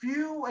 that if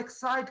you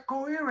excite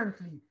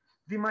coherently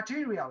the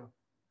material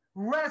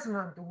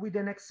resonant with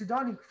an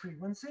excitonic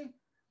frequency,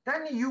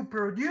 then you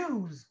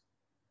produce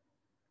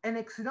an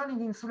excitonic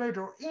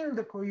insulator in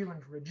the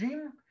coherent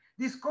regime.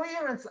 This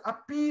coherence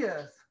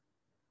appears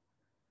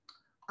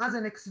as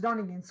an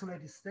excitonic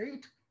insulated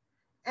state,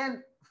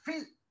 and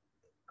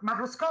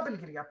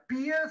macroscopically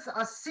appears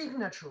as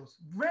signatures,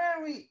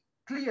 very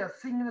clear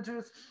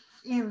signatures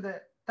in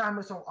the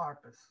timers of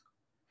ARPES.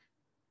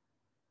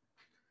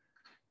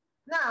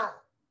 Now,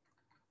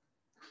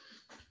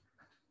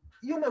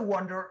 you may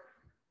wonder,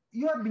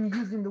 you have been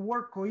using the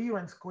word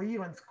coherence,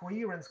 coherence,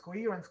 coherence,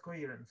 coherence,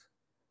 coherence.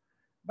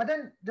 But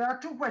then there are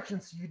two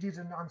questions you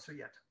didn't answer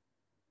yet.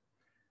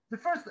 The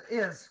first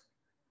is,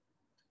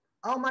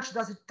 how much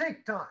does it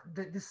take time,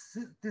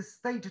 this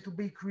state to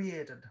be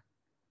created?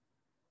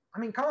 I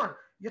mean, come on,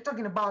 you're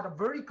talking about a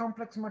very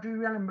complex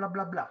material and blah,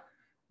 blah, blah.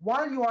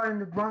 While you are in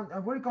the ground,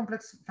 a very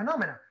complex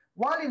phenomena,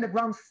 while in the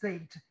ground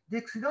state, the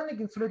excitonic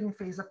insulating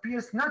phase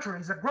appears naturally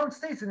as a ground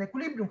state in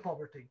equilibrium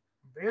property.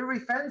 Very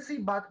fancy,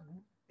 but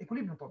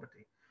equilibrium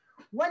property.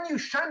 When you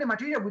shine the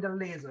material with a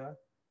laser,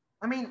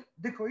 I mean,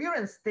 the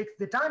coherence takes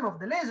the time of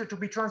the laser to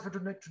be transferred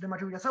to the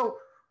material. So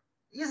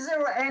is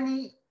there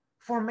any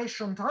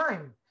formation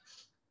time?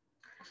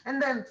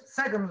 And then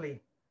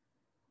secondly,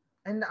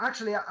 and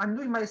actually I'm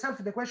doing myself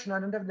the question, I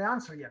don't have the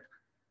answer yet.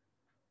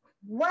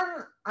 When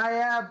I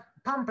have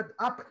pumped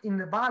up in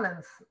the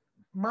balance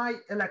my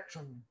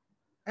electron,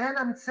 and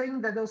I'm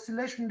saying that the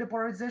oscillation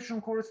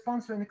depolarization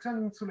corresponds to an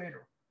exciting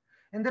insulator,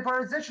 and the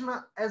polarization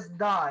has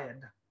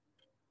died,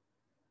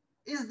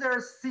 is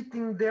there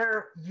sitting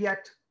there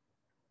yet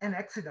an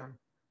exciton?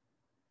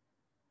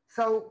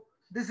 So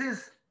this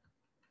is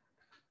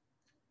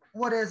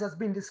what has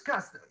been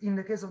discussed in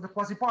the case of the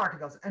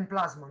quasiparticles and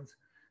plasmons.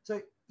 So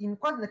in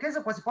the case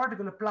of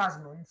quasiparticle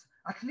plasmons,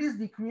 at least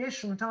the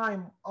creation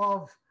time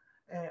of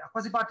a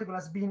quasiparticle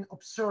has been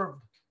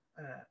observed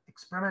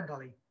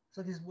experimentally.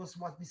 So this was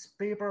what this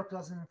paper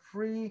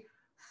 2003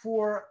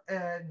 for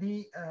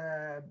the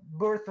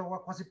birth of a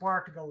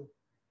quasiparticle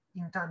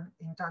in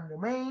time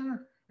domain.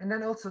 And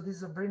then also this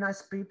is a very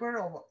nice paper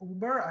of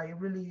Uber. I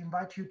really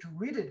invite you to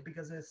read it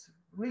because it's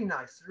really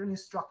nice, really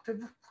instructive.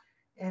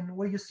 And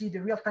where you see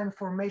the real-time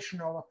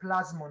formation of a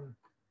plasmon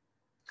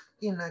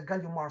in a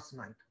gallium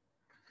arsenide.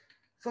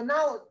 So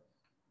now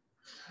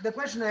the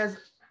question is,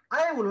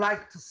 I would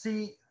like to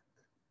see,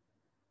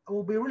 it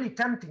will be really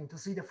tempting to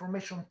see the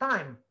formation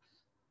time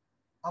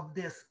of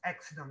this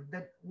exciton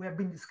that we have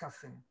been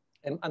discussing.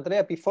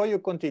 Andrea, before you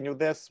continue,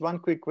 there's one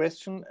quick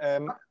question.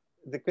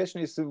 The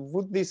question is,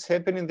 would this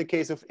happen in the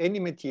case of any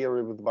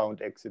material with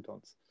wound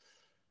excitons?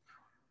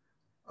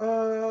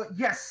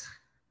 Yes,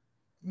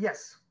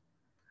 yes.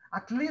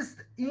 At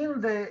least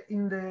in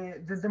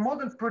the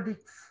model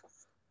predicts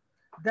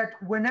that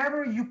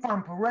whenever you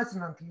pump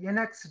resonantly an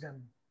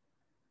exciton,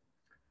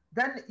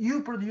 then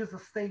you produce a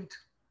state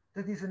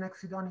that is an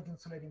excitonic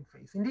insulating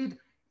phase. Indeed,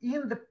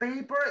 in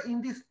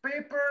this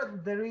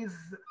paper, there is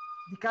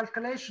the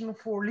calculation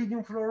for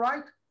lithium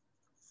fluoride.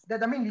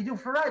 That, I mean, lithium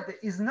fluoride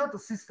is not a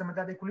system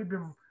that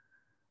equilibrium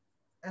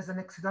as an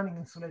excitonic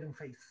insulating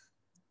phase.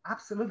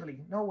 Absolutely,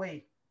 no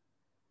way.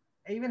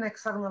 Even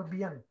hexagonal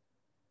BN.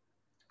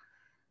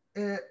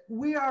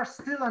 We are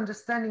still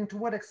understanding to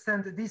what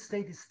extent this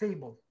state is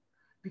stable.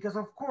 Because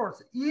of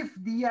course, if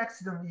the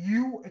exciton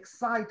you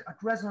excite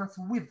at resonance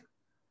with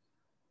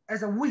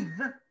as a width,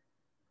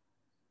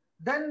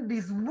 then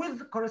this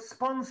width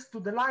corresponds to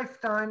the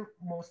lifetime,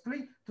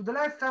 mostly, to the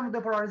lifetime of the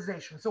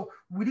polarization. So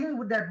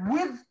within that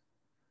width,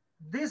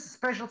 this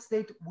special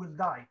state will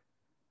die.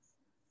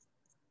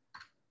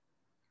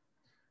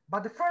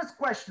 But the first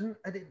question,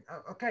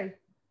 okay,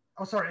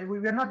 oh, sorry,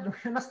 we're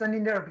not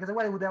standing there because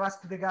I would have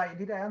asked the guy,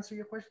 did I answer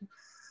your question?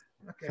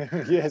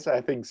 Okay. Yes, I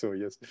think so,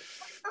 yes.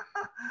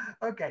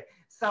 Okay,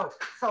 so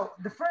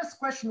the first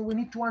question we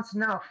need to answer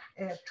now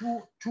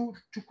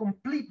to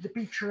complete the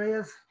picture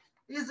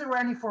is there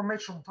any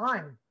formation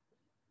time?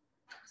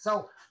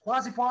 So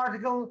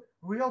quasi-particle,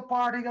 real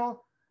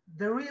particle,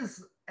 there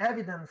is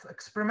evidence,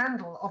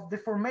 experimental, of the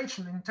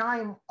formation in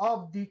time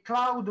of the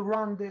cloud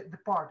around the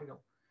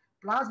particle.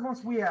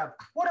 Plasmons we have.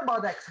 What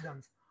about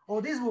excitons? Oh,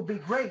 this will be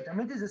great. I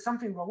mean, this is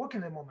something we're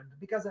working at the moment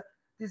because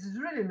this is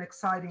really an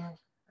exciting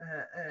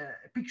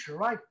picture,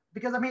 right?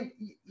 Because I mean,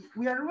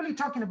 we are really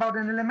talking about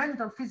an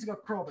elemental physical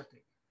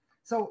property.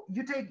 So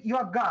you take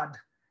your God,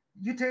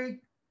 you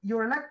take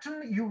your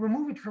electron, you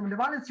remove it from the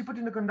valence, you put it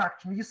in the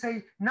conduction. You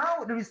say,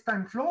 now there is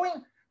time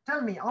flowing.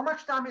 Tell me, how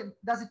much time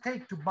does it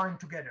take to bind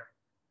together?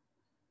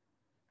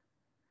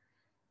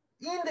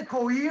 In the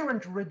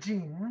coherent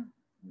regime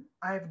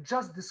I've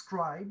just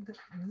described,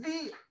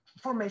 the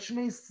formation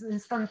is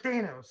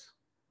instantaneous.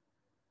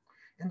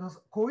 And those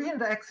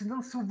coherent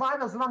accidents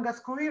survive as long as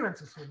coherence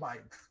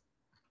survives.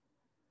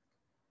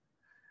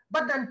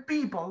 But then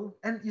people,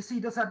 and you see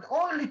those are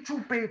only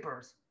 2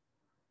 papers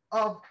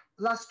of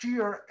last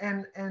year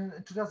and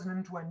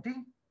 2020,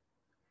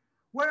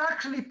 where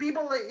actually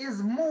people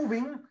is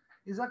moving,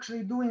 is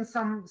actually doing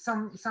some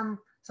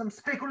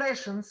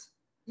speculations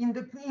in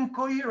the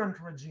incoherent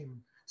regime.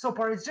 So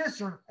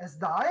polarization has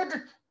died.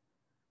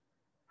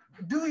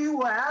 Do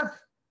you have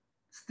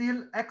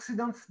still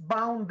accidents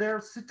bound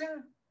there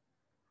sitting?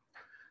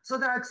 So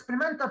there are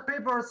experimental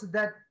papers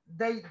that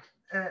they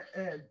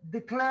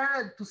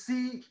declare to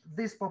see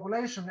this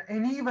population,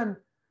 and even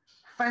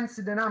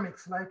fancy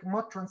dynamics like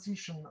mode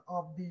transition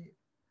of the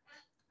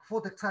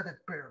photoexcited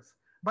pairs.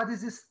 But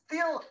this is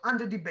still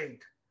under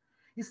debate.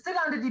 It's still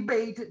under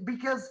debate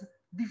because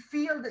the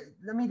field,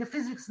 I mean, the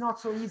physics is not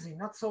so easy,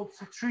 not so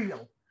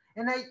trivial.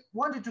 And I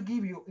wanted to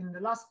give you in the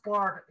last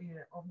part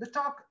of the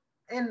talk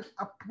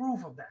a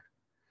proof of that.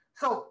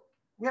 So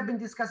we have been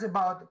discussing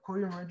about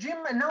coherent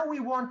regime, and now we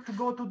want to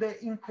go to the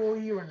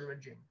incoherent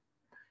regime.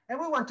 And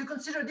we want to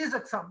consider this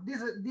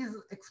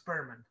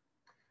experiment.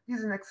 This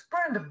is an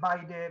experiment by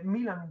the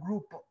Milan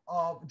group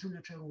of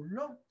Giulio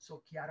Cerullo,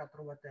 so Chiara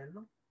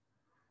Trovatello,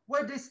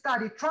 where they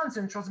study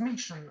transient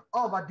transmission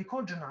of a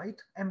decolgenite,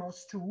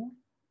 MOS2,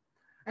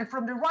 and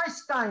from the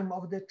rise time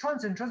of the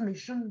transient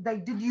transmission, they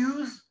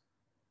deduce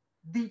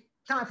the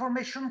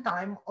formation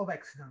time of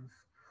accidents.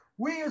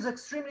 We use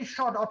extremely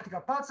short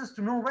optical pulses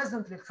to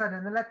non-resonantly excite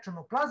an electron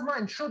or plasma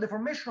and show the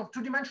formation of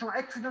 2-dimensional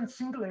accidents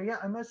single area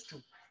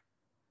MOS2.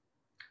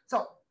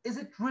 So is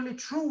it really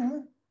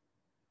true?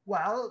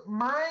 Well,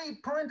 my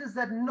point is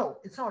that no,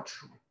 it's not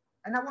true.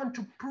 And I want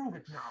to prove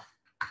it now.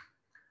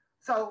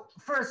 So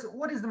first,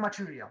 what is the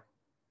material?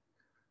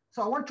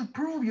 So I want to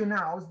prove you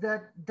now is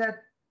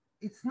that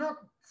it's not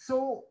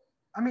so,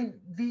 I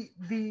mean, the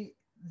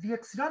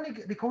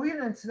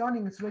coherent exciton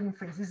insulating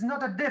phase is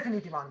not a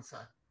definitive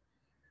answer.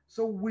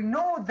 So we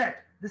know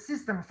that the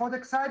system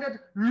photoexcited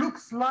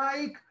looks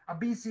like a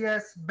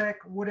BCS,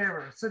 Beck,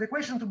 whatever. So the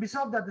equation to be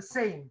solved are the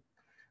same,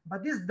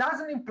 but this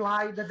doesn't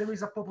imply that there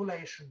is a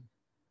population.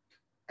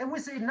 And we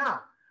say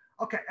now,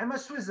 okay,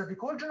 MS2 is a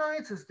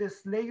decolgenite, is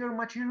this layer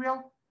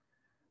material.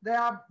 They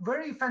are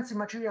very fancy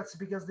materials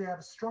because they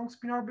have strong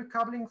spin-orbit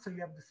coupling. So you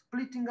have the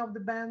splitting of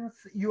the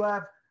bands. You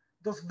have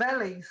those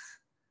valleys,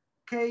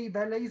 K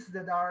valleys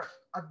that are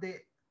at the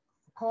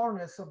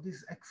corners of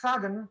this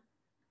hexagon.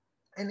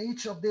 And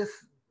each of these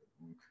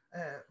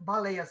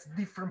valley has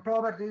different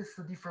properties,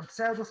 different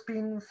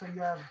pseudospins. So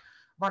you have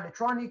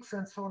valletronics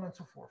and so on and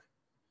so forth.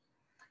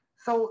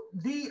 So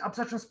the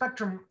absorption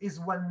spectrum is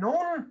well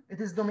known.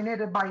 It is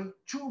dominated by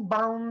 2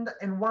 bound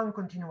and 1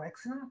 continuous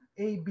accident,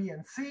 A, B,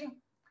 and C.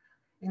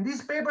 In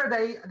this paper,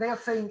 they are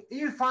saying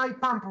if I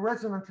pump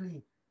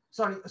resonantly,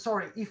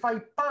 if I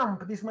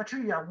pump this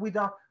material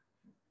without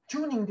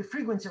tuning the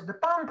frequency of the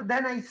pump,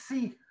 then I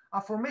see a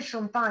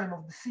formation time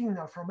of the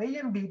signal from A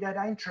and B that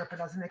I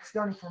interpret as an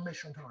exciton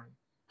formation time.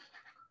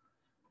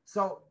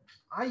 So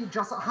I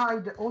just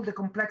hide all the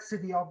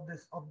complexity of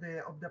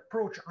the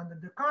approach under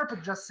the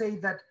carpet. Just say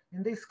that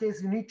in this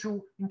case you need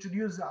to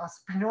introduce a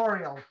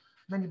spinorial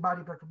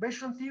many-body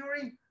perturbation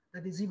theory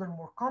that is even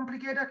more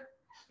complicated.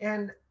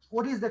 And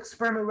what is the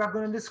experiment we are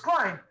going to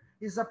describe?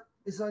 Is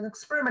an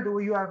experiment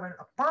where you have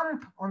a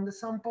pump on the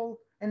sample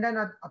and then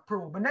a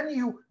probe, and then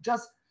you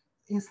just,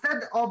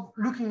 instead of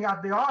looking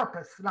at the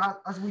RPES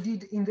as we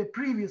did in the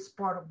previous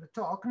part of the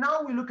talk,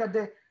 now we look at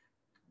the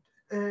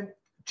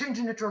change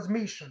in the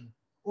transmission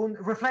on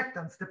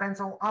reflectance. Depends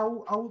on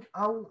how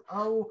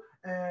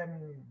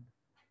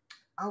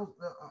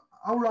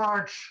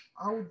large,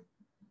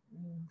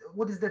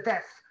 what is the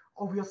depth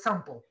of your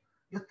sample,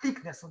 your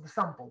thickness of the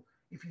sample.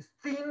 If it's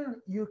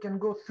thin, you can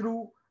go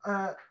through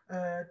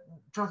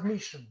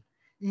transmission.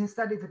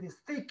 Instead, if it is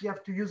thick, you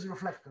have to use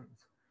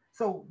reflectance.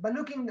 So by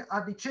looking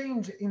at the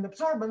change in the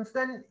absorbance,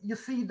 then you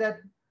see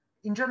that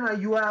in general,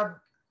 you have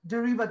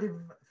derivative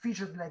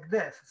features like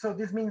this. So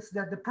this means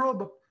that the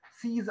probe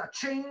sees a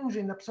change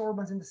in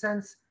absorbance in the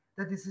sense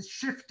that this is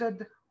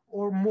shifted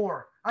or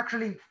more.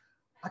 Actually,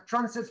 a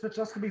transient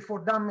spectroscopy for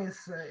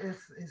dummies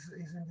is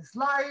in the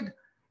slide.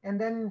 And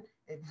then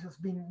it has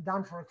been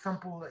done, for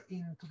example,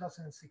 in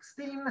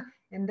 2016.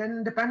 And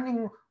then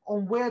depending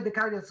on where the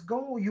carriers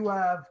go, you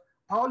have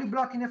Pauli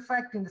blocking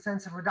effect in the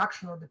sense of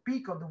reduction of the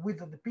peak or the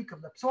width of the peak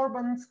of the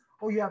absorbance,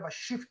 or you have a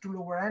shift to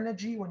lower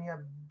energy when you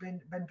have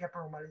band gap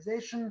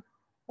normalization,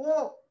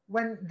 or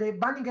when the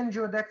binding energy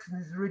reduction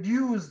is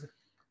reduced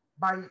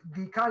by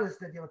the carriers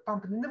that you have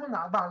pumped in the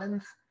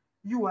valence,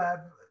 you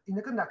have, in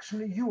the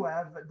conduction, you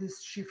have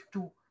this shift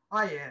to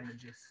higher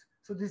energies.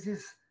 So this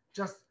is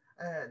just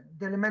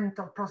the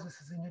elemental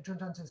processes in the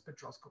transient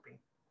spectroscopy.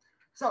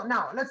 So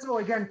now let's go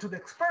again to the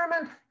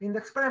experiment. In the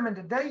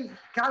experiment, they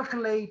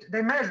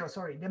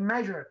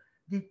measure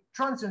the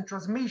transient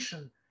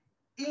transmission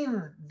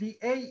in the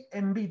A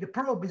and B. The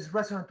probe is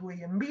resonant to A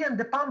and B, and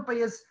the pump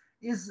is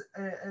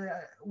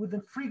with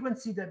a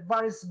frequency that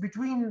varies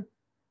between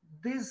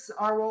this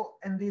arrow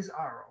and this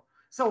arrow.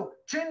 So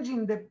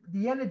changing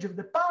the energy of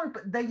the pump,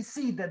 they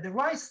see that the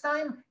rise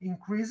time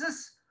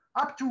increases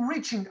up to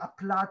reaching a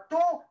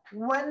plateau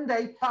when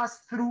they pass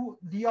through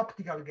the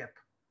optical gap.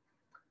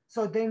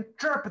 So they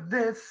interpret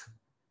this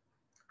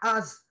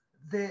as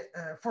the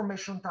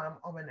formation time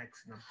of an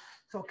exciton.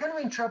 So can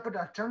we interpret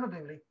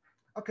alternatively?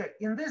 Okay,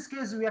 in this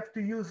case, we have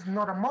to use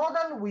not a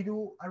model, we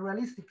do a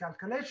realistic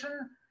calculation.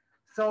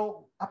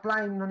 So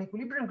applying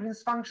non-equilibrium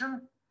Green's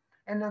function.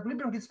 And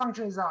equilibrium Green's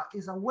function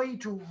is a way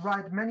to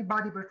write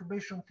many-body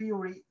perturbation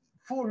theory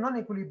for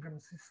non-equilibrium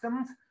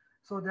systems.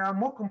 So there are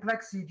more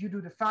complexity due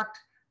to the fact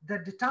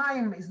that the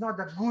time is not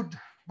a good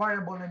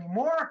variable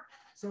anymore.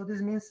 So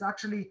this means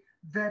actually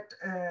that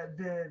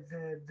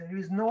there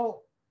is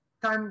no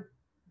time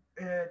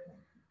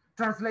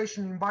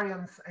translation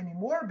invariance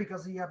anymore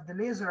because you have the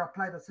laser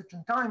applied at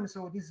certain time.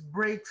 So this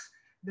breaks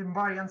the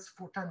invariance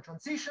for time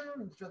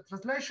translations.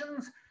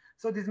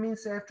 So this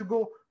means I have to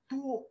go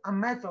to a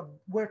method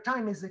where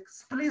time is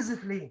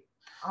explicitly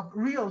a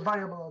real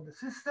variable of the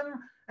system.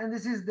 And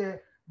this is the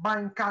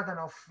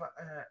Baim-Kadanoff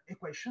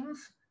equations.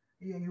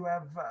 You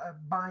have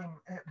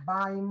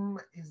Baim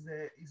is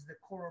the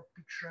color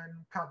picture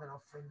and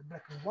Kadanoff in the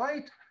black and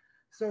white.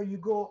 So you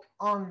go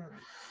on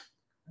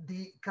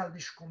the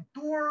Kaldish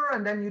contour,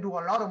 and then you do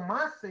a lot of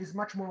math. It's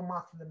much more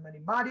math than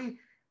many-body,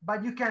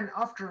 but you can,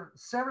 after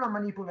several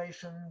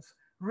manipulations,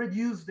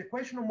 reduce the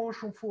equation of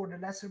motion for the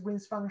lesser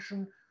Green's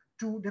function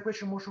to the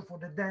equation of motion for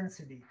the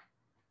density.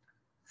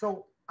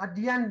 So at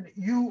the end,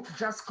 you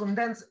just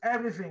condense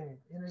everything.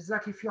 And it's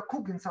like if you're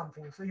cooking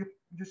something. So you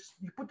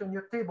put on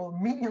your table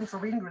millions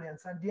of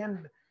ingredients. At the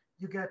end,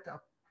 you get a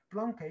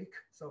plum cake.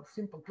 So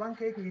simple plum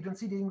cake. You don't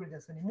see the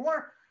ingredients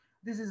anymore.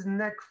 This is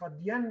neck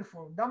at the end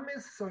for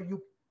dummies. So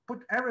you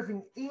put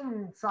everything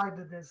inside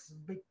this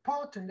big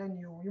pot, and then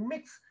you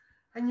mix,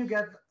 and you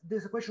get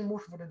this equation of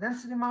motion for the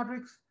density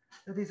matrix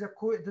that has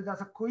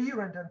a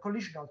coherent and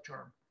collisional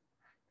term.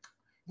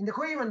 In the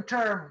coherent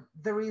term,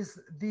 there is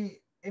the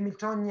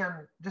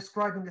Hamiltonian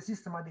describing the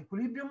system at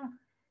equilibrium.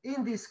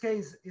 In this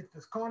case, it's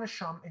the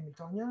Kohn-Sham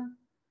Hamiltonian.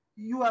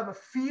 You have a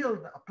field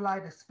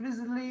applied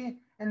explicitly,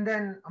 and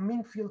then a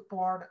mean field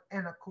part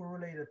and a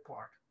correlated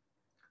part.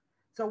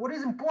 So what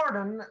is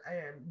important,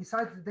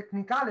 besides the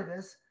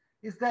technicalities,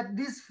 is that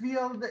this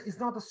field is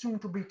not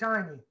assumed to be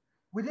tiny.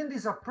 Within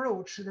this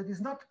approach that is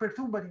not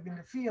perturbative in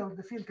the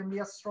field can be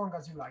as strong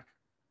as you like,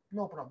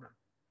 no problem.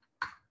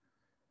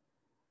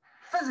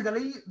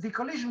 Physically, the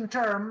collision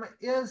term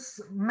is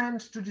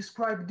meant to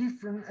describe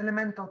different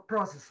elemental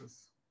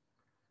processes.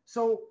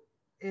 So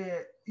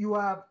you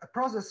have a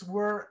process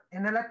where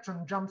an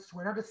electron jumps to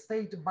another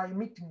state by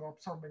emitting or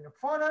absorbing a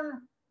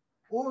photon,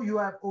 or you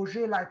have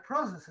Auger-like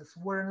processes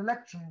where an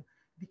electron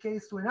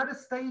decays to another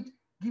state,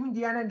 giving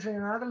the energy in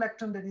another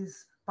electron that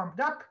is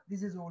pumped up.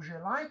 This is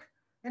Auger-like.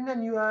 And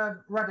then you have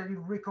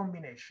radiative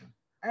recombination.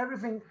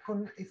 Everything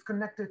is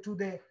connected to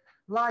the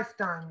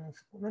lifetimes,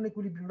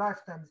 non-equilibrium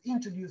lifetimes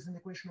introduced in the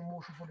equation of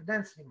motion for the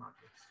density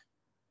matrix.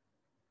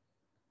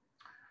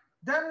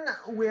 Then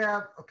we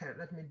have, okay,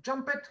 let me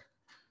jump it.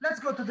 Let's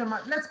go to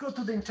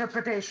the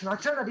interpretation,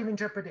 alternative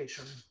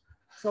interpretation.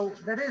 So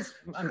that is.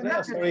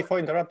 Andrea, sorry for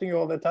interrupting you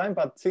all the time,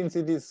 but since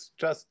it is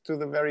just to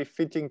the very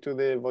fitting to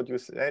the what you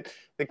said,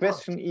 the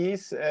question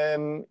is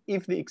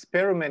if the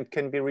experiment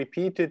can be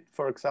repeated,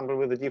 for example,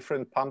 with a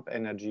different pump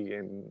energy,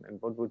 and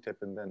what would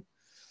happen then?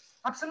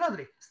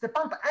 Absolutely. The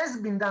pump has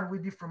been done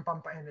with different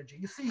pump energy.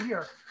 You see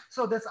here.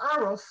 So those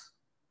arrows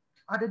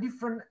are the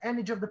different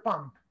energy of the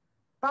pump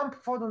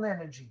photon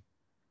energy.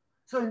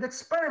 So in the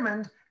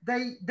experiment,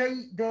 they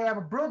have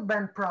a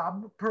broadband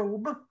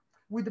probe.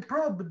 With the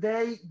probe,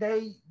 they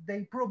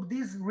probe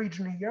this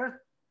region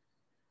here.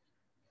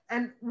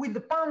 And with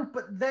the pump,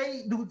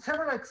 they do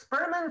several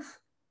experiments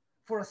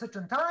for a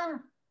certain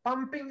time,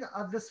 pumping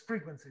at these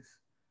frequencies.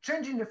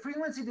 Changing the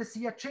frequency, they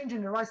see a change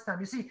in the rise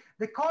time. You see,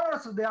 the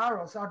colors of the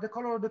arrows are the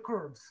color of the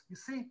curves, you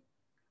see?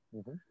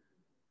 Mm-hmm.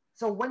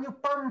 So when you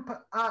pump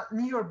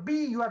near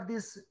B, you have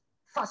this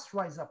fast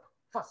rise up,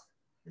 fast.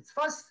 It's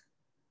fast.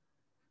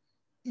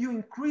 You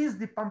increase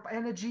the pump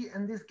energy,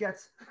 and this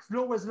gets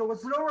slower, slower,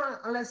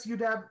 slower, unless you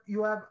have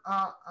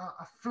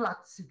a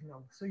flat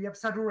signal. So you have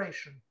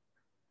saturation.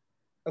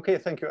 Okay,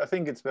 thank you. I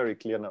think it's very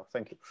clear now.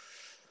 Thank you.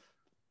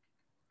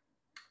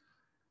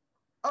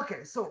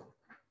 Okay, so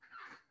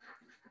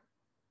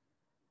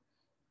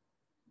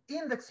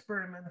in the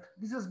experiment,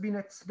 this has been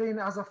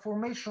explained as a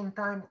formation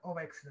time of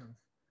accidents.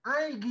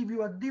 I give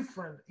you a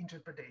different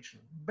interpretation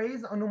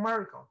based on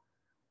numerical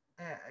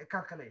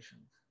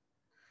calculations.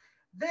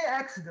 The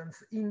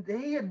accidents in the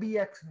A and B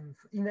accidents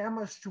in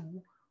MS2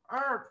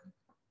 are,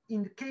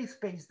 in the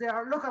K-space, they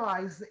are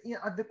localized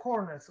at the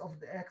corners of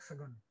the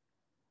hexagon,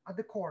 at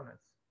the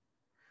corners.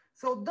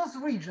 So those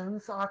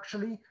regions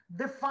actually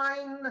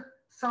define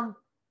some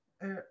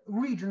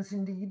regions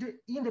indeed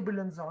in the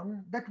Brillouin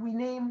zone that we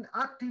named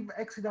active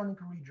excidonic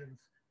regions.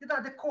 These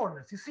are the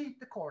corners, you see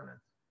the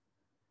corners.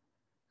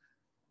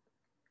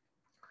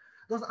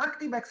 Those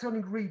active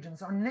excidonic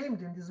regions are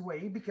named in this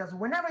way because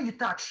whenever you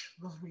touch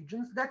those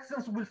regions, the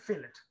accidents will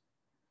fill it.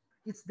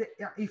 It's the,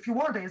 if you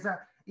want, it's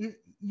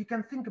You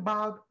can think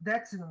about the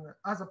accident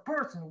as a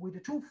person with the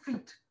 2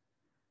 feet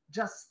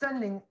just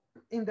standing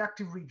in the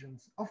active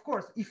regions. Of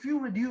course, if you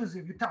reduce,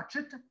 if you touch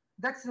it,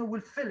 the accident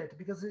will feel it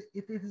because it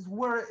is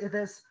where it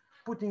is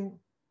putting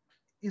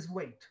its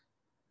weight.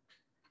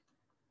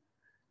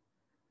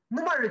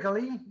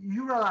 Numerically,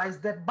 you realize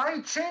that by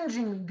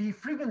changing the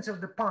frequency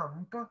of the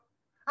pump,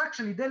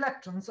 actually the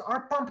electrons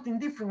are pumped in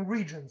different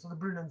regions of the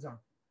Brillouin zone.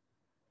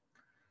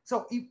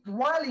 So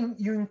while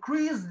you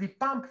increase the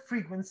pump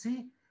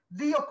frequency,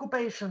 the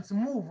occupations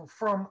move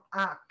from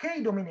a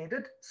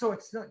K-dominated, so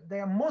they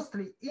are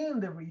mostly in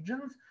the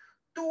regions,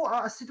 to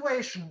a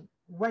situation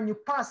when you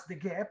pass the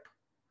gap,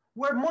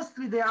 where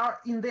mostly they are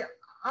in the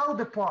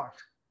outer part,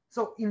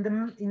 so in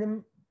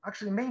the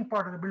actually main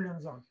part of the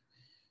Brillouin zone.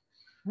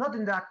 Not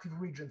in the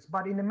active regions,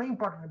 but in the main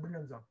part of the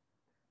Brillouin zone.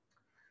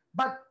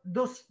 But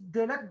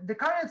the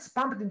currents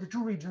pumped in the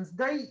 2 regions,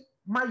 they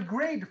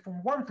migrate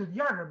from one to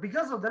the other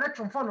because of the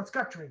electron phonon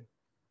scattering.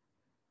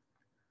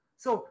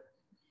 So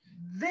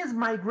this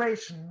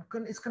migration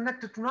is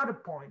connected to another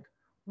point.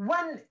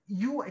 When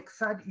you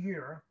excite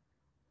here,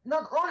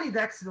 not only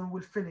the accident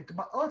will feel it,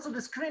 but also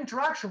the screen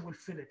interaction will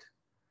feel it.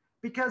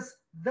 Because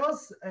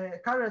those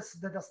carriers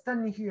that are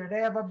standing here,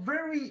 they have a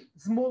very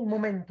small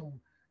momentum.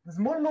 The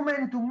small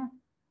momentum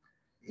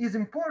is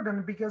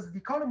important because the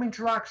column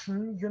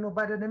interaction, you know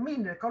better than me,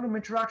 the column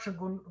interaction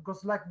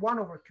goes like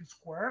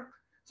 1/q².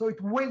 So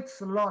it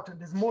weights a lot,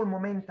 the small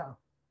momenta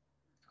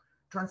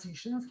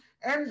transitions.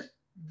 And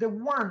the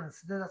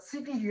ones that are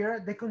sitting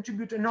here, they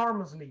contribute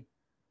enormously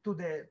to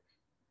the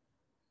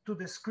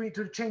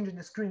change in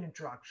the screen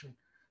interaction.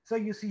 So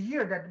you see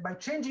here that by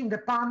changing the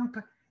pump,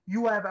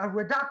 you have a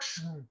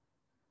reduction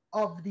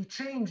of the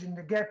change in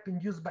the gap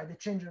induced by the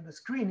change in the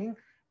screening,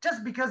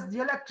 just because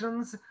the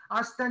electrons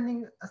are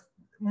standing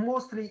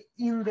mostly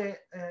in the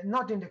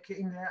not in the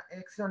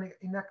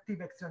inactive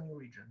exciton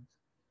regions.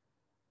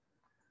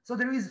 So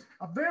there is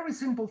a very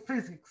simple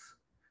physics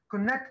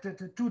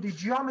connected to the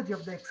geometry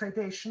of the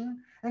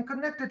excitation and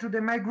connected to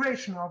the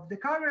migration of the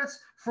carriers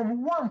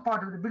from one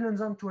part of the Brillouin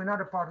zone to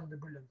another part of the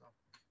Brillouin zone.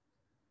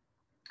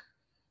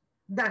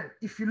 Then,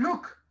 if you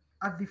look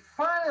at the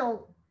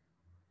final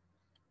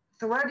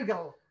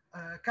theoretical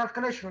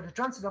calculation of the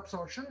transit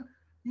absorption,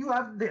 you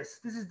have this.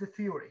 This is the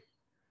theory.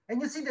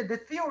 And you see that the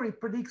theory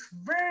predicts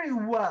very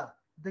well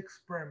the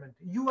experiment.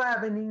 You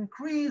have an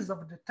increase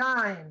of the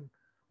time,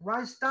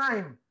 rise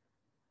time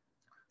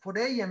for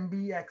the A and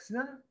B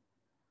accident.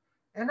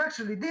 And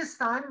actually this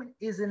time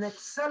is an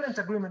excellent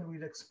agreement with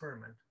the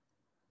experiment.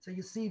 So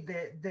you see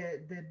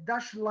the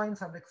dashed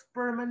lines are the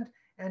experiment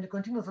and the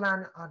continuous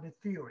line are the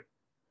theory.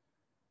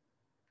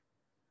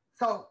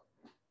 So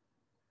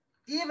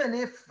even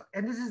if,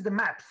 and this is the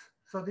maps,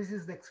 so this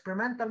is the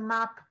experimental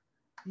map.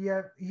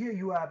 Here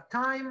you have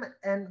time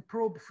and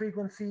probe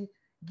frequency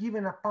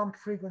given a pump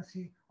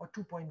frequency of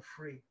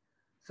 2.3.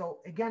 So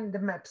again, the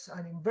maps are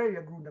in very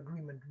good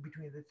agreement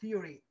between the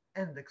theory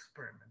and the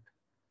experiment.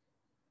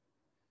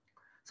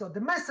 So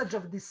the message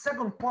of this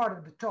second part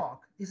of the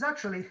talk is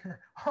actually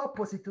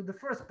opposite to the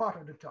first part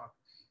of the talk.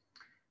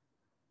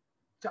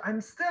 So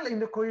I'm still in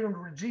the coherent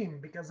regime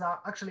because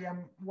actually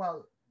I'm,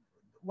 well,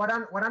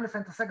 100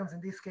 femtoseconds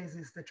in this case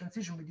is the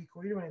transition between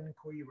coherent and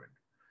incoherent.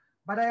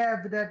 But I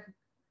have that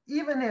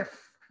even if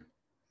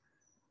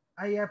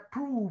I have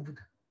proved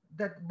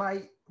that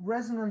by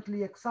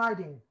resonantly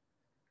exciting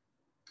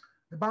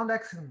the bound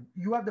accident,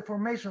 you have the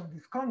formation of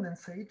this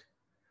condensate,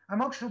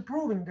 I'm actually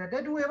proving that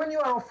when you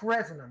are off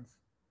resonance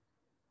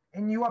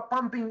and you are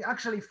pumping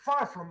actually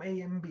far from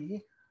A and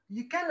B,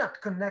 you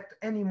cannot connect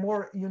any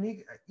more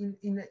unique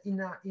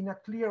in a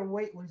clear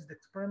way. What is the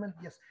experiment?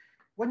 Yes.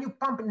 When you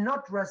pump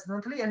not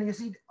resonantly, and you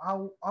see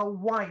how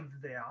wide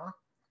they are,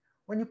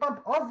 when you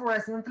pump off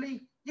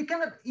resonantly, you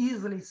cannot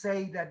easily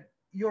say that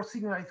your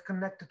signal is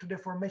connected to the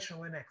formation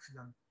of an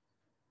accident.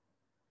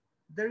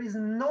 There is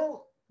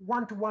no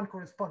one-to-one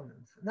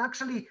correspondence. And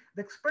actually,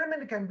 the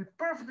experiment can be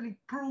perfectly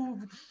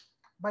proved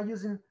by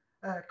using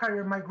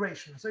carrier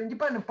migration. So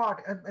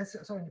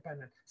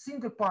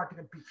single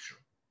particle picture.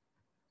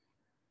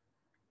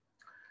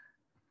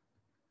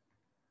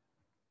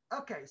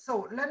 Okay,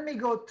 so let me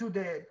go to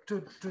the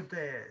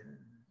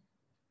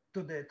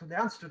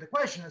answer to the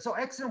question. So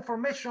accident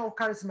formation or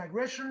carrier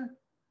migration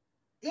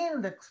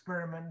in the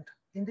experiment,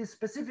 in this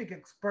specific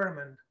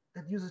experiment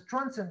that uses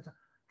transient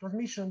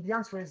transmission, the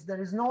answer is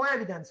there is no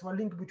evidence for a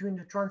link between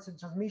the transient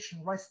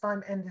transmission, rise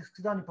time, and the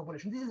Exciton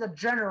population. This is a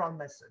general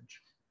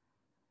message.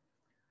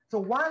 So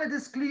while it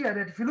is clear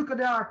that if you look at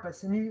the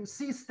ARPAS and you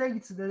see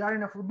states that are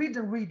in a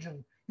forbidden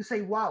region, you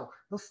say, wow,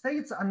 those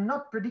states are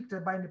not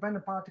predicted by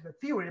independent particle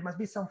theory. It must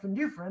be something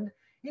different.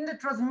 In the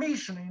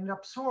transmission, in the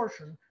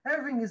absorption,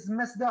 everything is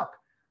messed up.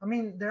 I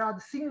mean, there are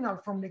the signal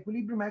from the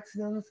equilibrium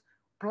accidents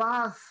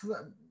plus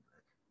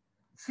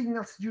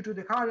signals due to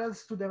the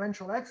carriers to the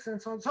eventual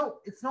accidents. So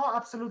it's not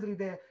absolutely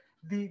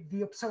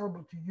the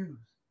observable to use.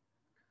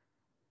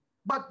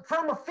 But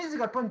from a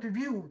physical point of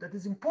view, that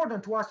is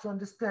important to us to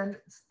understand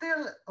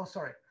still,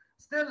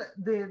 Still,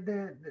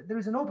 there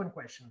is an open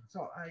question.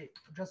 So I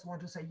just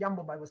want to say,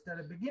 Jambo, I was there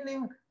at the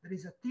beginning. There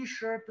is a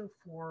T-shirt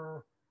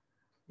for,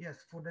 yes,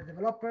 for the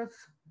developers.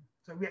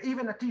 So we are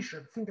even a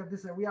T-shirt. Think of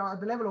this. We are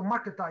at the level of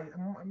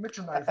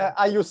merchandising.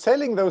 Are you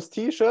selling those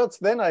T-shirts?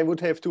 Then I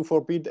would have to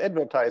forbid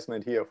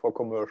advertisement here for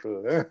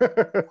commercial. But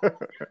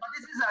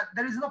this is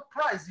there is no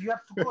price. You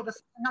have to code a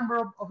certain number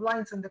of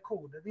lines in the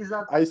code. These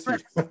are I see.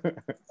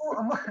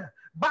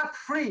 bug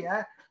free,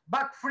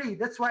 bug free.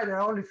 That's why there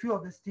are only few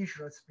of these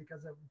T-shirts,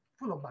 because they're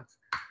full of bugs.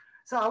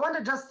 So I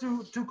wanted just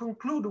to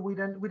conclude with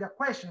a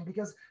question,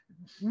 because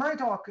my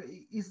talk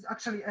is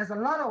actually has a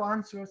lot of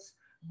answers,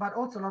 but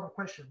also a lot of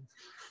questions.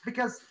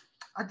 Because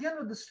at the end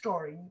of the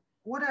story,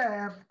 what I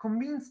have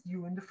convinced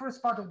you in the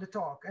first part of the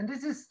talk, and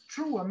this is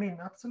true, I mean,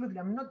 absolutely,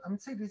 I'm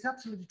saying this is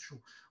absolutely true.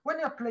 When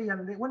you apply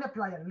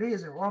a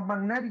laser or a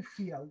magnetic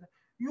field,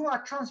 you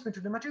are transferring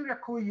to the material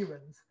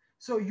coherence.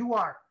 So you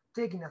are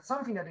taking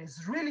something that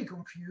is really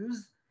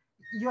confused,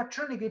 you are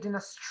turning it in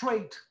a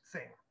straight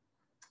thing.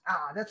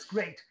 Ah, that's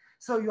great.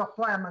 So you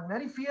apply a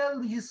magnetic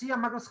field, you see a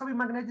macroscopic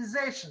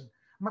magnetization,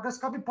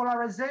 macroscopic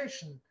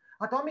polarization,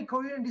 atomic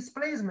coherent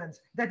displacements,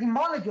 that in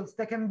molecules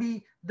that can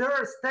be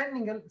there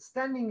standing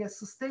and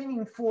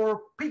sustaining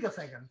for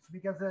picoseconds,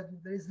 because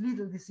there is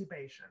little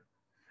dissipation.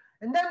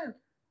 And then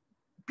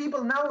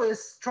people now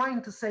is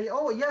trying to say,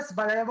 oh yes,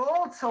 but I have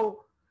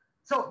also,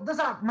 so those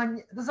are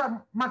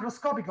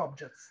macroscopic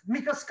objects.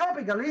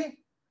 Microscopically,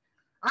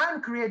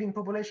 I'm creating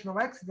population of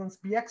accidents,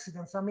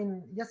 B-accidents. I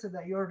mean,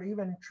 yesterday you heard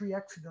even 3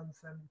 accidents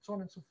and so on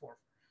and so forth.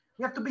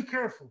 We have to be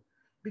careful,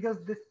 because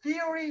the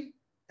theory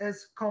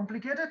is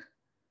complicated,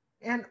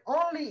 and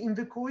only in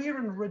the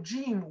coherent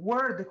regime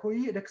where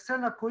the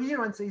external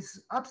coherence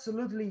is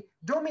absolutely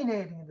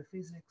dominating the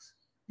physics,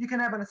 you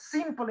can have a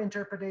simple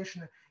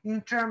interpretation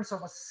in terms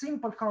of a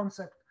simple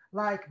concept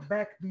like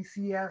Beck,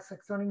 BCS,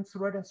 external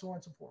infrared, and so on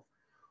and so forth.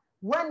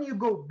 When you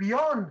go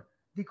beyond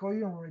the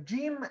coherent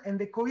regime and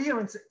the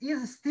coherence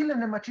is still in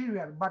the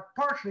material but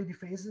partially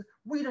dephased,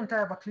 we don't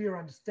have a clear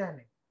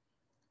understanding.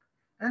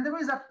 And there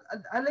is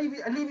I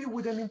leave you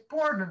with an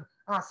important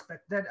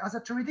aspect that as a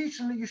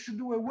theoretician you should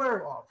be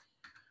aware of.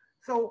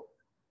 So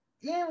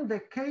in the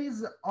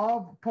case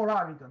of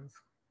polaritons,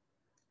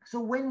 so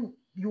when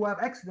you have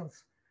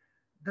accidents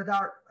that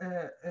are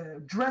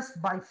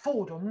dressed by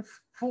photons,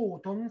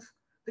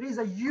 there is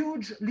a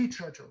huge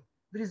literature.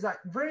 There is a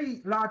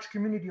very large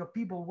community of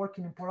people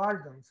working in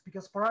polaritons,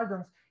 because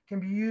polaritons can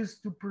be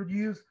used to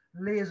produce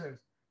lasers.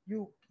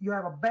 You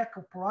have a back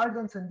of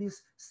polaritons, and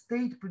this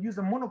state produces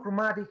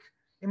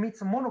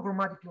emits a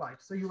monochromatic light.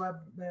 So you have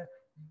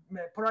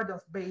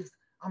polaritons-based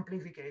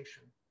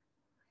amplification.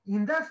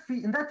 In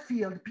that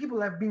field,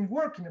 people have been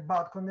working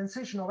about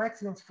condensation of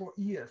accidents for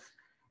years.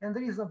 And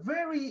there is a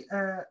very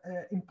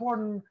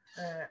important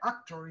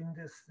actor in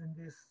this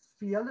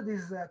field.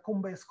 This is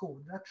Combe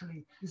Code.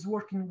 Actually, is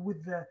working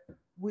with the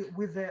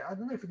I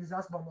don't know if it is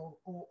husband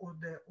or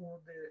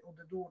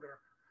the daughter.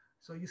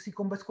 So you see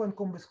Combe and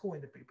Combe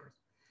in the papers.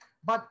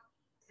 But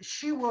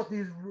she wrote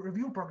this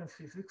review program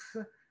physics,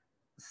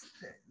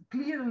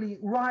 clearly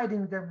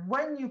writing that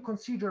when you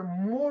consider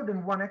more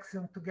than one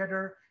accident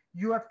together,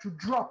 you have to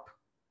drop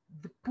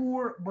the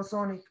poor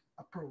bosonic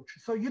approach.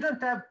 So you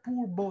don't have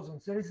poor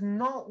bosons. There is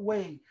no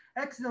way.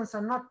 Accidents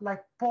are not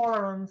like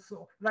polarons,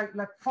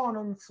 like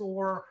phonons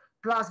or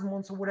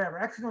plasmons or whatever.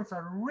 Accidents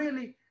are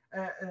really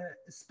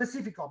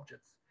specific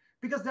objects,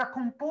 because they are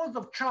composed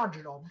of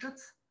charged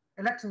objects,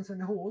 electrons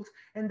and holes,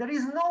 and there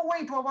is no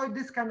way to avoid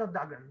this kind of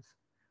diagrams,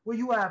 where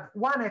you have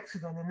one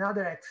accident and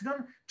another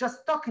accident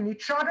just talking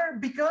each other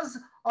because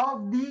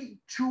of the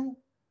two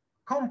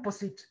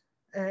composite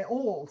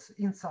holes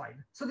inside.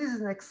 So this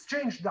is an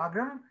exchange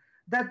diagram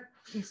that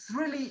is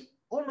really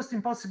almost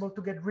impossible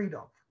to get rid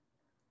of.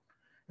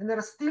 And there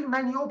are still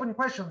many open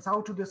questions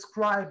how to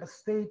describe a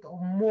state of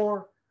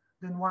more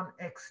than one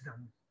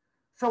accident.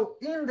 So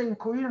in the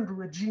incoherent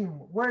regime,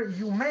 where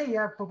you may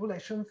have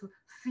populations,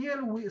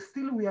 still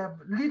we have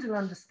little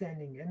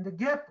understanding, and the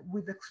gap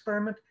with the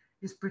experiment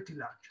is pretty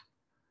large.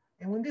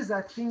 And with this,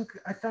 I thank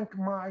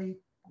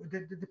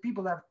the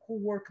people that have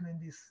co-worked in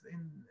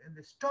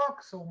this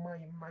talk. So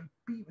my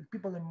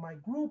people in my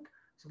group,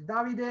 so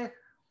Davide,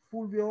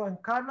 Fulvio, and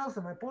Carlos,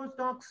 and my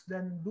postdocs,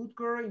 then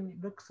Ludger in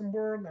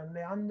Luxembourg, and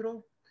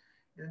Leandro,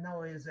 and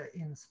now is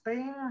in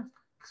Spain,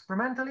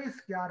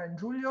 experimentalists, Chiara and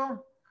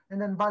Giulio,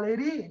 and then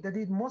Valerie, that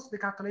did most of the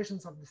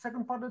calculations of the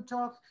second part of the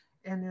talk,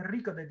 and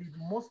Enrico, that did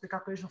most of the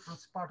calculations for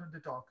this part of the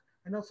talk,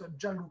 and also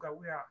Gianluca,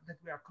 that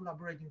we are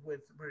collaborating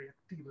with very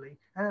actively.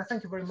 And I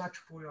thank you very much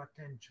for your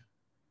attention.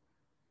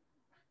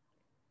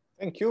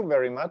 Thank you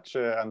very much,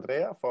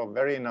 Andrea, for a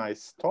very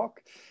nice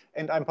talk.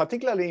 And I'm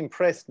particularly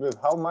impressed with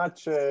how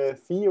much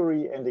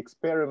theory and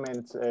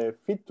experiment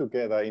fit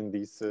together in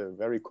these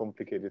very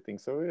complicated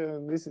things.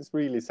 So this is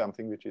really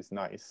something which is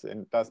nice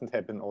and doesn't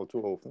happen all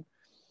too often.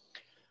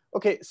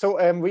 Okay, so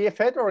we have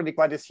had already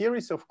quite a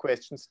series of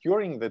questions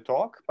during the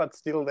talk, but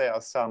still there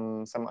are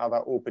some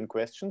other open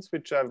questions,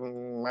 which I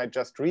might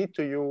just read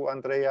to you,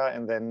 Andrea,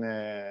 and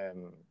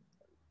then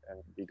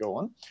we go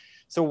on.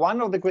 So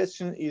one of the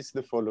questions is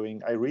the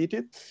following. I read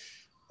it.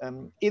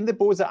 In the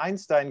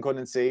Bose-Einstein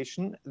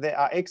condensation, there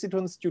are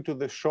excitons due to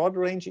the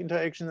short-range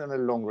interactions and the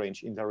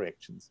long-range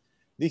interactions.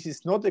 This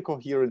is not a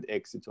coherent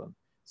exciton.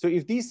 So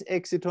if these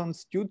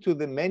excitons due to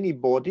the many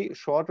body,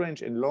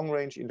 short-range and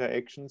long-range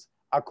interactions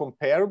are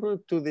comparable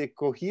to the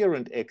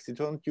coherent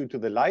exciton due to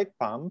the light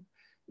pump,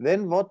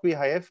 then what we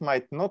have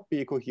might not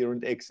be a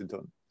coherent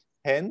exciton.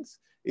 Hence,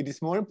 it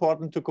is more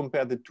important to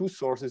compare the two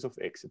sources of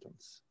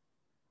excitons.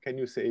 Can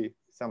you say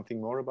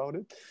something more about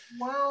it?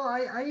 Well,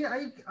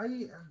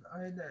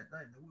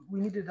 we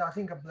needed, I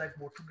think, a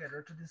blackboard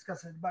together to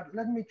discuss it, but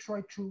let me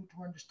try to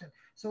understand.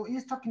 So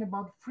he's talking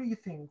about three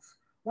things.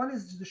 One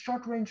is the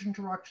short range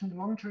interaction, the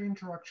long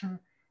range interaction,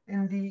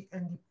 and the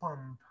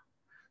pump.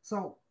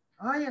 So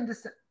I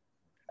understand.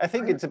 I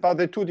think it's about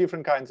the two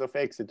different kinds of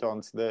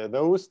excitons,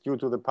 those due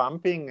to the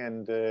pumping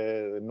and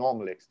the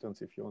normal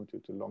excitons, if you want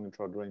to long and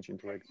short range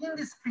interaction. In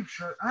this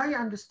picture, I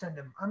understand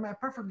them. I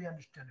perfectly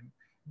understand them.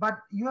 But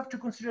you have to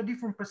consider a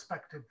different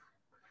perspective.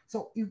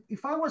 So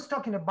if I was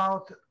talking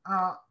about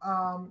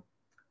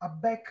a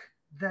back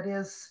that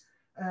is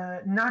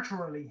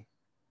naturally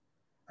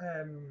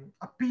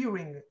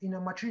appearing in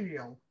a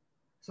material,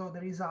 so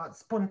there is a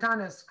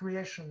spontaneous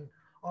creation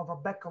of a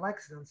back of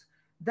excitons,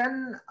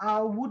 then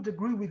I would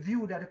agree with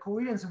you that a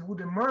coherence would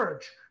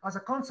emerge as a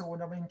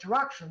consequence of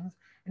interactions,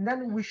 and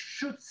then we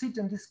should sit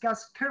and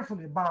discuss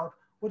carefully about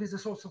what is the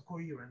source of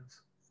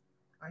coherence.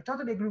 I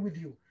totally agree with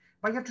you,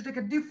 but you have to take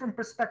a different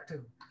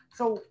perspective.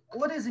 So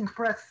what is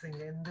impressing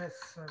in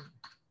this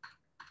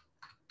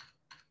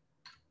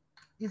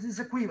is this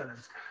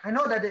equivalence. I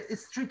know that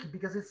it's tricky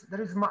because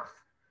there is math,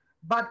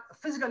 but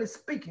physically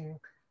speaking,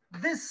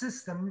 this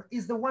system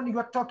is the one you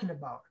are talking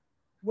about,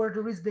 where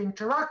there is the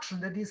interaction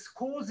that is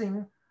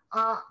causing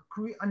a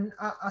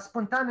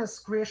spontaneous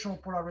creation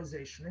of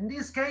polarization. In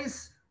this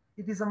case,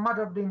 it is a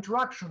matter of the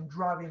interaction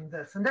driving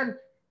this. And then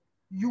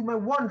you may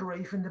wonder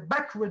if in the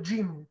back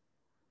regime,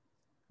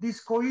 this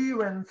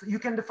coherence, you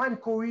can define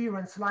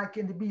coherence like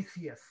in the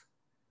BCS.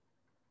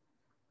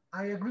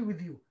 I agree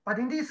with you. But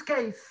in this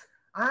case,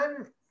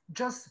 I'm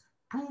just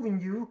proving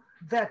you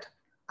that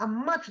a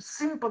much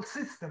simple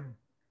system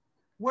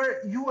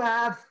where you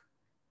have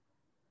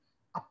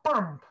a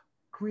pump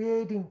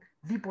creating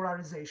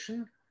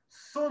depolarization,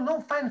 so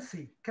no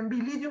fancy, can be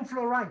lithium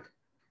fluoride.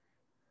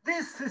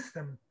 This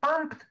system,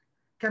 pumped,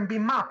 can be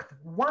mapped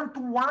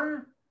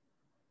one-to-one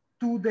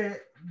to the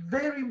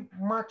very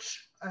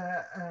much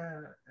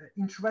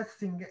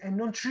interesting and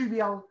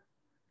non-trivial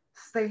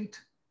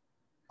state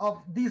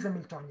of this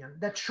Hamiltonian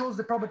that shows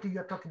the property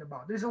you're talking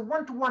about. There's a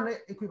one-to-one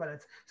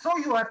equivalence. So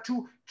you have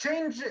to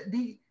change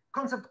the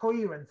concept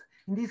coherence.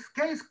 In this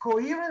case,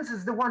 coherence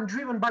is the one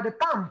driven by the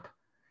pump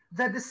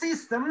that the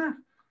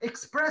system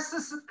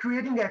expresses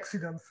creating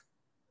excitons.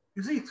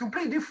 You see, it's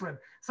completely different.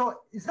 So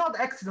it's not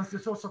excitons the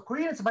source of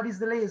coherence, but it's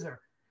the laser.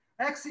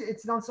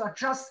 Excitons are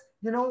just,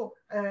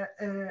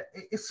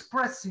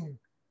 expressing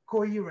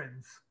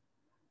coherence.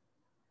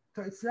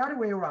 So it's the other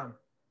way around.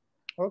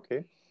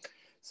 Okay.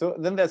 So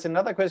then there's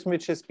another question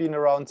which has been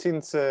around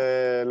since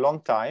a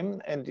long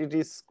time, and it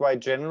is quite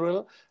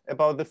general,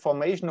 about the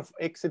formation of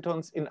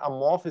excitons in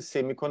amorphous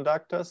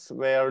semiconductors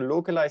where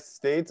localized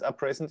states are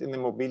present in the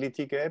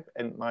mobility gap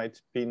and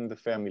might be in the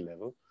Fermi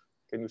level.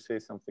 Can you say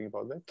something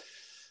about that?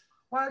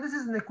 Well, this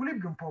is an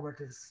equilibrium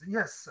properties.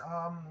 Yes,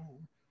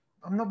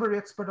 I'm not very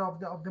expert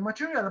of the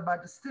material,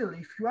 but still,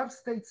 if you have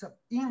states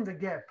in the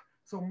gap,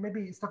 so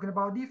maybe it's talking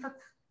about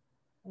defects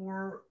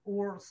or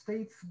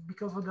states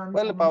because of the...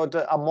 Well, about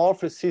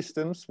amorphous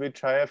systems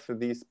which have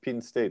these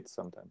pin states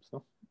sometimes,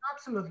 no?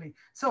 Absolutely.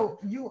 So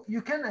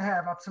you can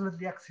have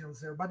absolutely excitons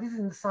there, but this is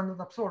in the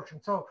standard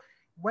absorption. So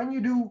when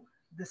you do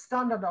the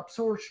standard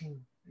absorption,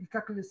 you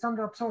calculate the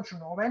standard absorption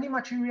of any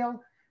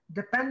material,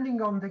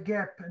 depending on the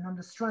gap and on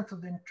the strength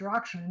of the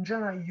interaction, in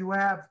general, you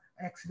have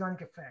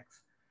excitonic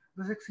effects.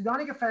 Those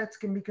excitonic effects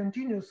can be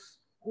continuous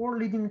or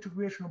leading to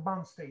creation of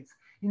bound states.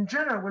 In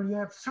general, when you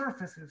have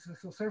surfaces,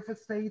 so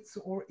surface states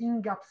or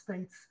in-gap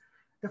states,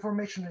 the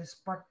formation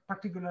is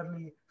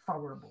particularly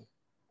favorable.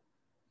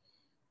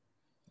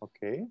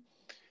 Okay.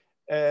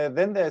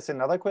 Then there's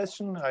another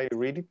question. I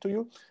read it to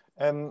you.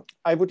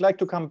 I would like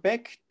to come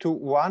back to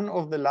one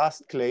of the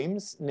last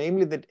claims,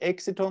 namely that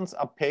excitons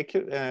are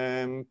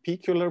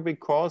peculiar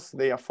because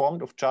they are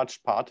formed of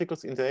charged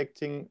particles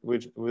interacting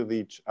with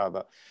each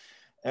other.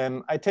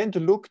 I tend to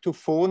look to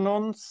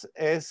phonons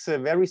as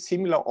very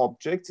similar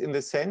objects in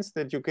the sense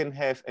that you can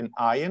have an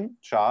ion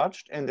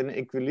charged and an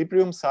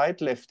equilibrium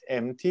site left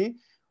empty,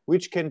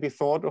 which can be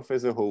thought of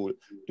as a whole.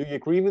 Do you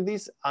agree with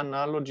this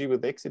analogy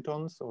with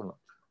excitons or not?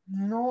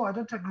 No, I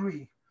don't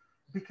agree,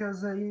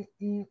 because the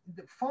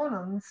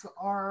phonons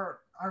are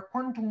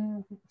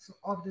quantums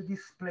of the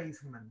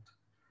displacement.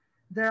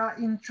 They are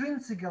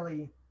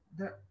intrinsically,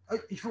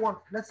 if you want,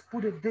 let's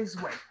put it this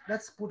way.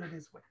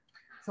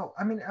 So,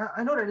 I mean,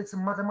 I know that it's a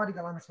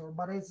mathematical answer,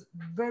 but it's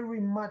very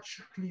much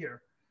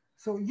clear.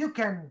 So you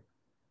can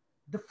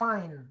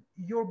define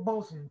your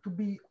boson to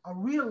be a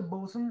real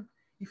boson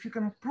if you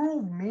can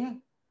prove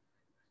me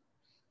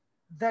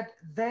that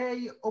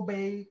they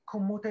obey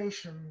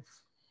commutations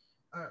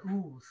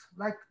rules,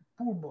 like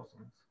Poole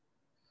bosons.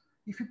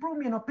 If you prove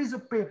me on a piece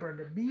of paper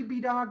that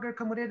B dagger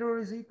commutator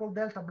is equal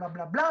delta blah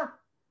blah blah,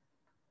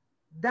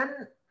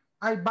 then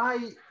I buy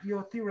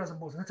your theory as a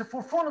boson. It's a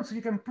for phonons,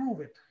 you can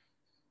prove it.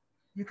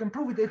 You can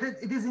prove it.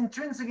 It is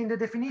intrinsic in the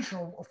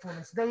definition of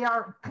phonons. They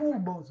are Poole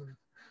bosons.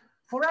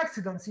 For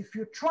excidents, if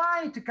you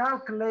try to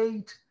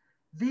calculate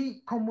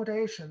the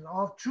commutation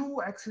of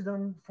two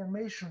exciton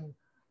formation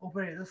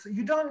operators,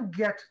 you don't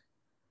get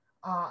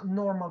a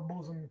normal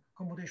boson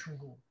commutation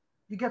rule.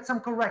 You get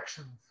some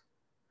corrections.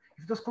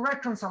 If those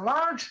corrections are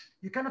large,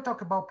 you cannot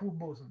talk about Poole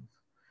bosons.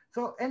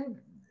 So, and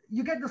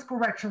you get those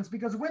corrections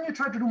because when you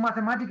try to do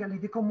mathematically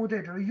the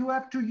commutator, you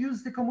have to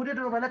use the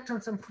commutator of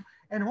electrons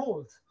and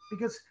holes,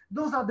 because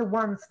those are the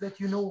ones that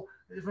you know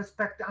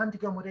respect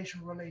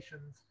anti-commutation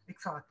relations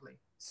exactly.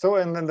 So,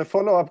 and then the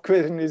follow-up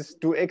question is,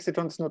 do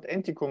excitons not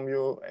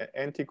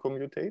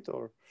anti-commutate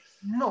or?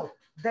 No,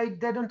 they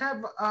don't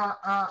have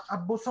a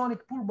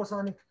bosonic, Poole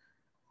bosonic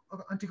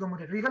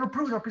anti-commutator. You're going to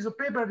prove on a piece of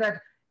paper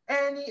that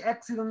any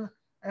exciton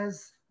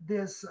has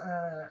this,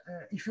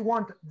 if you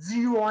want,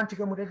 zero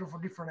anti-commutator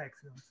for different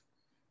excitons.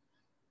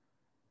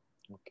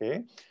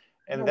 Okay.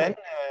 And then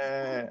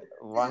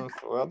one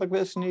further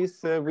question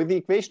is, with the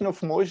equation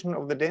of motion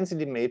of the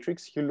density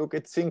matrix, you look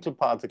at single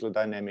particle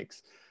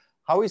dynamics.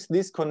 How is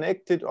this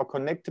connected or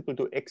connectable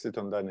to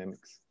exciton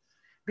dynamics?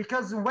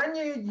 Because when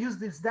you use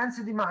this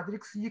density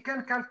matrix, you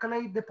can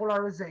calculate the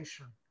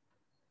polarization.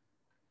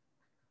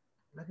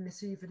 Let me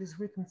see if it is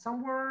written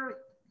somewhere.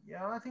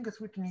 Yeah, I think it's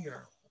written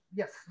here.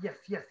 Yes.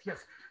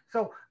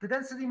 So the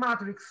density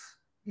matrix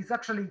is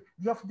actually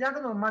the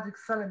off-diagonal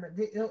matrix element,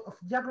 the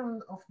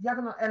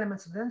off-diagonal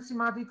elements of the density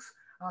matrix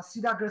are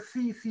C dagger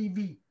C,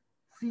 CV,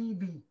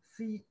 CV,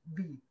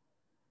 CV.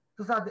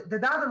 So the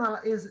diagonal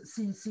is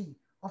CC,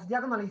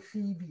 off-diagonal is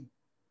CV.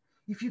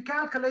 If you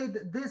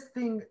calculate this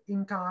thing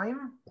in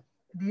time,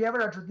 the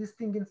average of this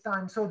thing in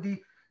time, so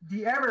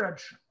the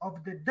average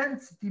of the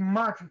density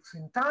matrix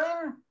in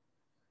time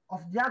of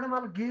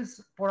diagonal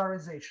gives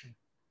polarization.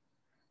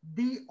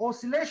 The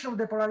oscillation of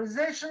the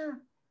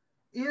polarization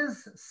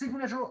is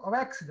signature of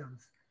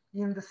excitons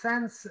in the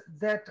sense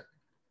that,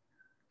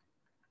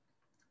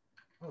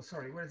 oh,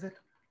 sorry, where is it?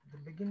 The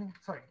beginning?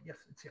 Sorry, yes,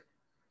 it's here.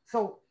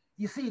 So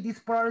you see this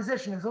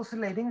polarization is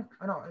oscillating.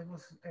 Oh, no, it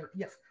was,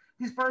 yes.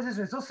 This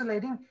polarization is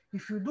oscillating.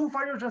 If you do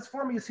Fourier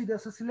transform, you see the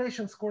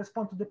oscillations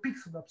correspond to the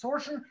peaks of the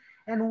absorption.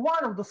 And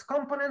one of those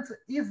components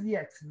is the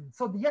exciton.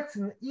 So the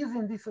exciton is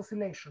in this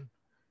oscillation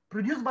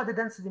produced by the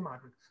density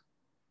matrix.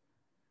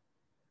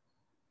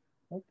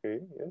 Okay,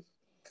 yes.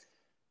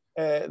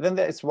 Then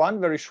there is one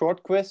very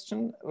short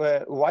question.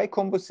 Why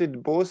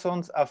composite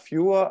bosons are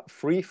fewer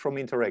free from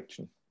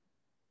interaction?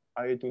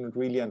 I do not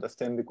really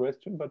understand the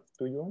question, but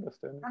do you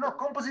understand? No,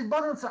 composite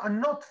bosons are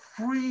not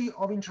free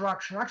of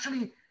interaction.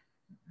 Actually,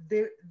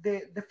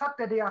 the fact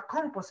that they are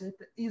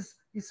composite is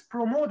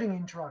promoting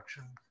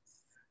interaction.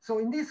 So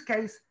in this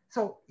case,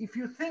 so if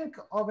you think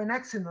of an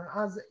exciton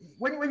as,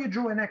 when you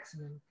draw an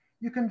exciton,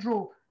 you can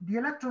draw the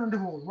electron and the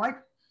hole, right?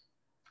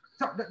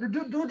 So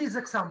do this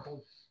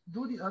example.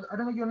 I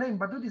don't know your name,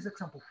 but do this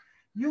example.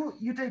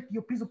 You take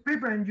your piece of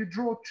paper and you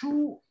draw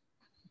two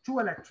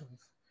electrons.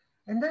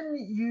 And then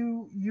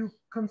you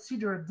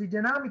consider the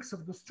dynamics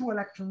of those two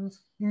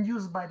electrons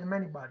induced by the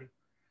many-body.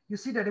 You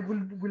see that it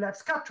will have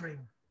scattering.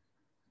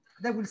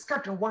 They will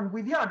scatter one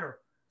with the other.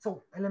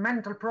 So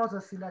elemental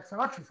process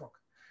electrofoc.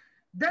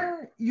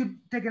 Then you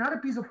take another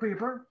piece of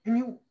paper and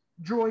you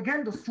draw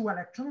again those two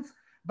electrons,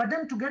 but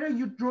then together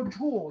you draw two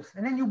holes,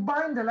 and then you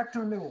bind the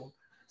electron in the hole.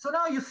 So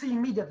now you see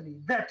immediately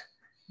that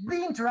the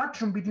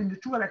interaction between the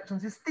two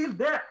electrons is still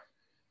there.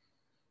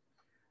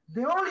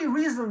 The only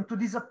reason to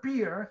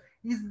disappear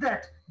is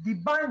that the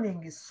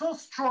binding is so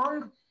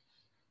strong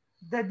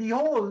that the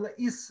hole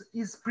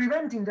is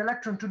preventing the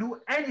electron to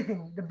do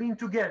anything, the being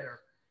together.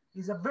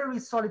 Is a very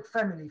solid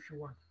family, if you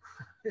want,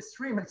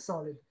 extremely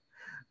solid.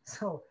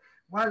 So,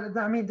 well,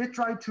 I mean, they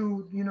try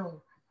to, you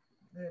know,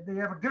 they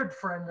have a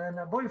girlfriend and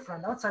a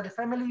boyfriend outside the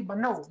family, but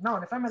no,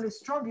 the family is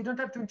strong. You don't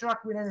have to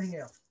interact with anything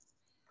else.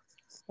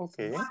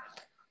 Okay.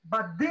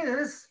 But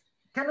this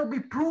cannot be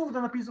proved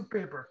on a piece of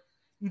paper.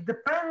 It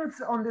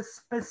depends on the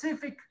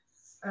specific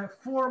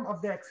form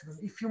of the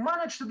exciton. If you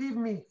manage to give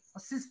me a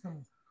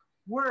system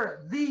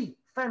where the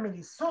family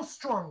is so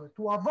strong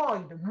to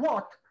avoid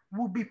what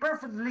would be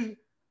perfectly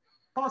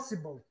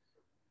possible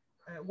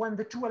when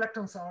the two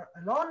electrons are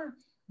alone,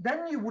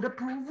 then you would have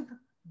proved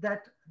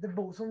that the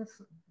bosons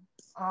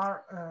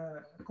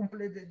are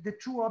complete. The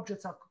two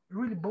objects are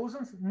really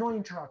bosons,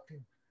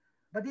 non-interacting.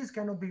 But this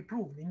cannot be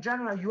proved. In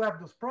general, you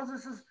have those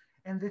processes,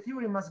 and the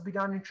theory must be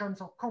done in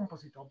terms of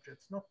composite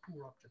objects, not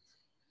Poole objects.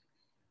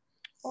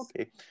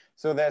 Okay,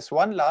 so there's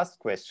one last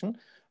question.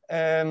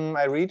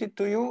 I read it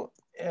to you.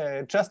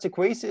 Just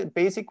a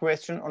basic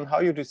question on how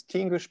you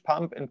distinguish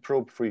pump and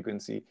probe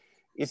frequency.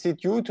 Is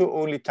it due to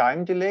only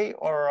time delay,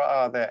 or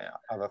are there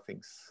other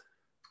things?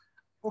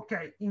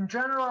 Okay, in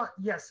general,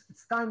 yes,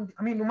 it's time.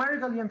 I mean,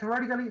 numerically and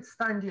theoretically, it's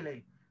time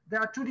delay. There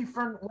are two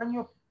different, when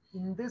you're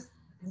in this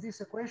in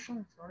this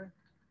equation, sorry.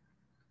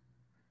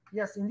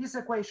 Yes, in this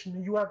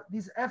equation, you have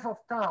this f of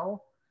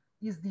tau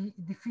is the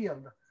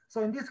field.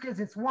 So in this case,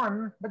 it's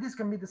 1, but this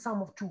can be the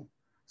sum of 2.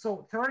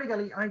 So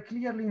theoretically, I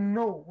clearly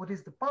know what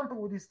is the pump and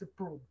what is the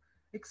probe.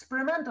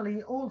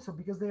 Experimentally, also,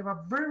 because they have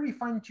a very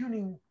fine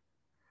tuning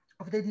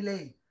of the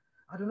delay.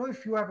 I don't know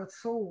if you ever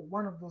saw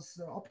one of those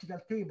optical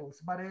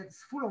tables, but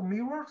it's full of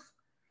mirrors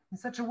in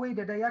such a way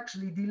that they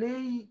actually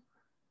delay.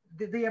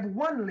 They have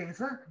one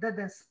laser that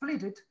then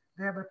split it.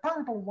 They have a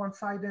pump on one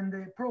side and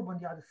the probe on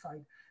the other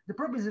side. The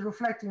probe is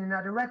reflecting in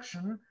a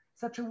direction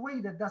such a way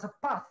that there's a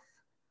path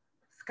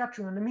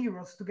scattering on the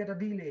mirrors to get a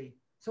delay.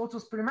 So also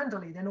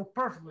experimentally, they know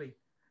perfectly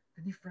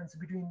the difference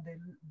between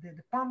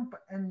the pump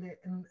and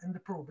the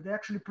probe. They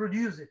actually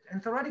produce it.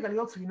 And theoretically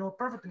also you know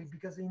perfectly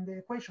because in the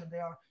equation they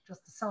are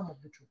just the sum of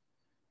the two.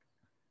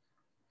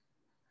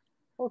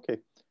 Okay.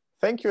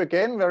 Thank you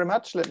again very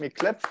much. Let me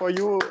clap for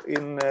you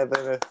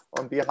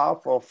on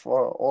behalf of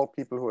all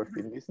people who have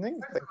been listening.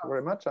 Thank you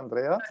very much,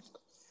 Andrea.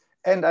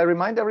 And I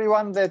remind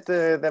everyone that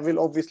there will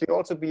obviously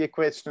also be a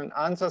question and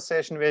answer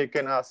session where you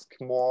can ask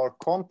more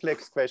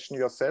complex questions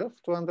yourself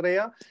to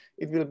Andrea.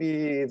 It will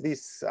be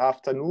this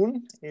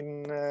afternoon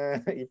in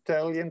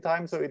Italian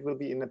time, so it will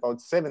be in about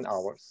 7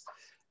 hours.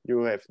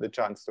 You have the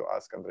chance to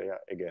ask Andrea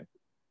again.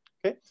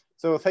 Okay,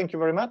 so thank you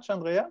very much,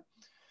 Andrea.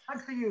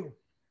 Thanks to you.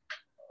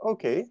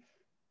 Okay,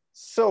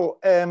 so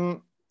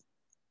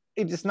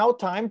it is now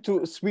time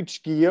to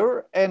switch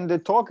gear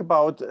and talk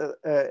about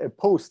a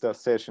poster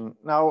session.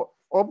 Now,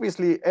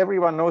 obviously,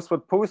 everyone knows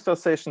what poster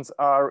sessions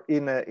are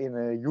in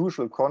a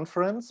usual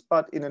conference,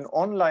 but in an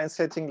online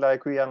setting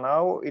like we are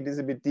now, it is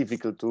a bit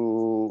difficult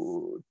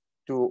to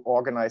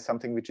organize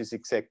something which is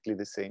exactly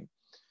the same.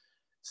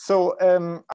 So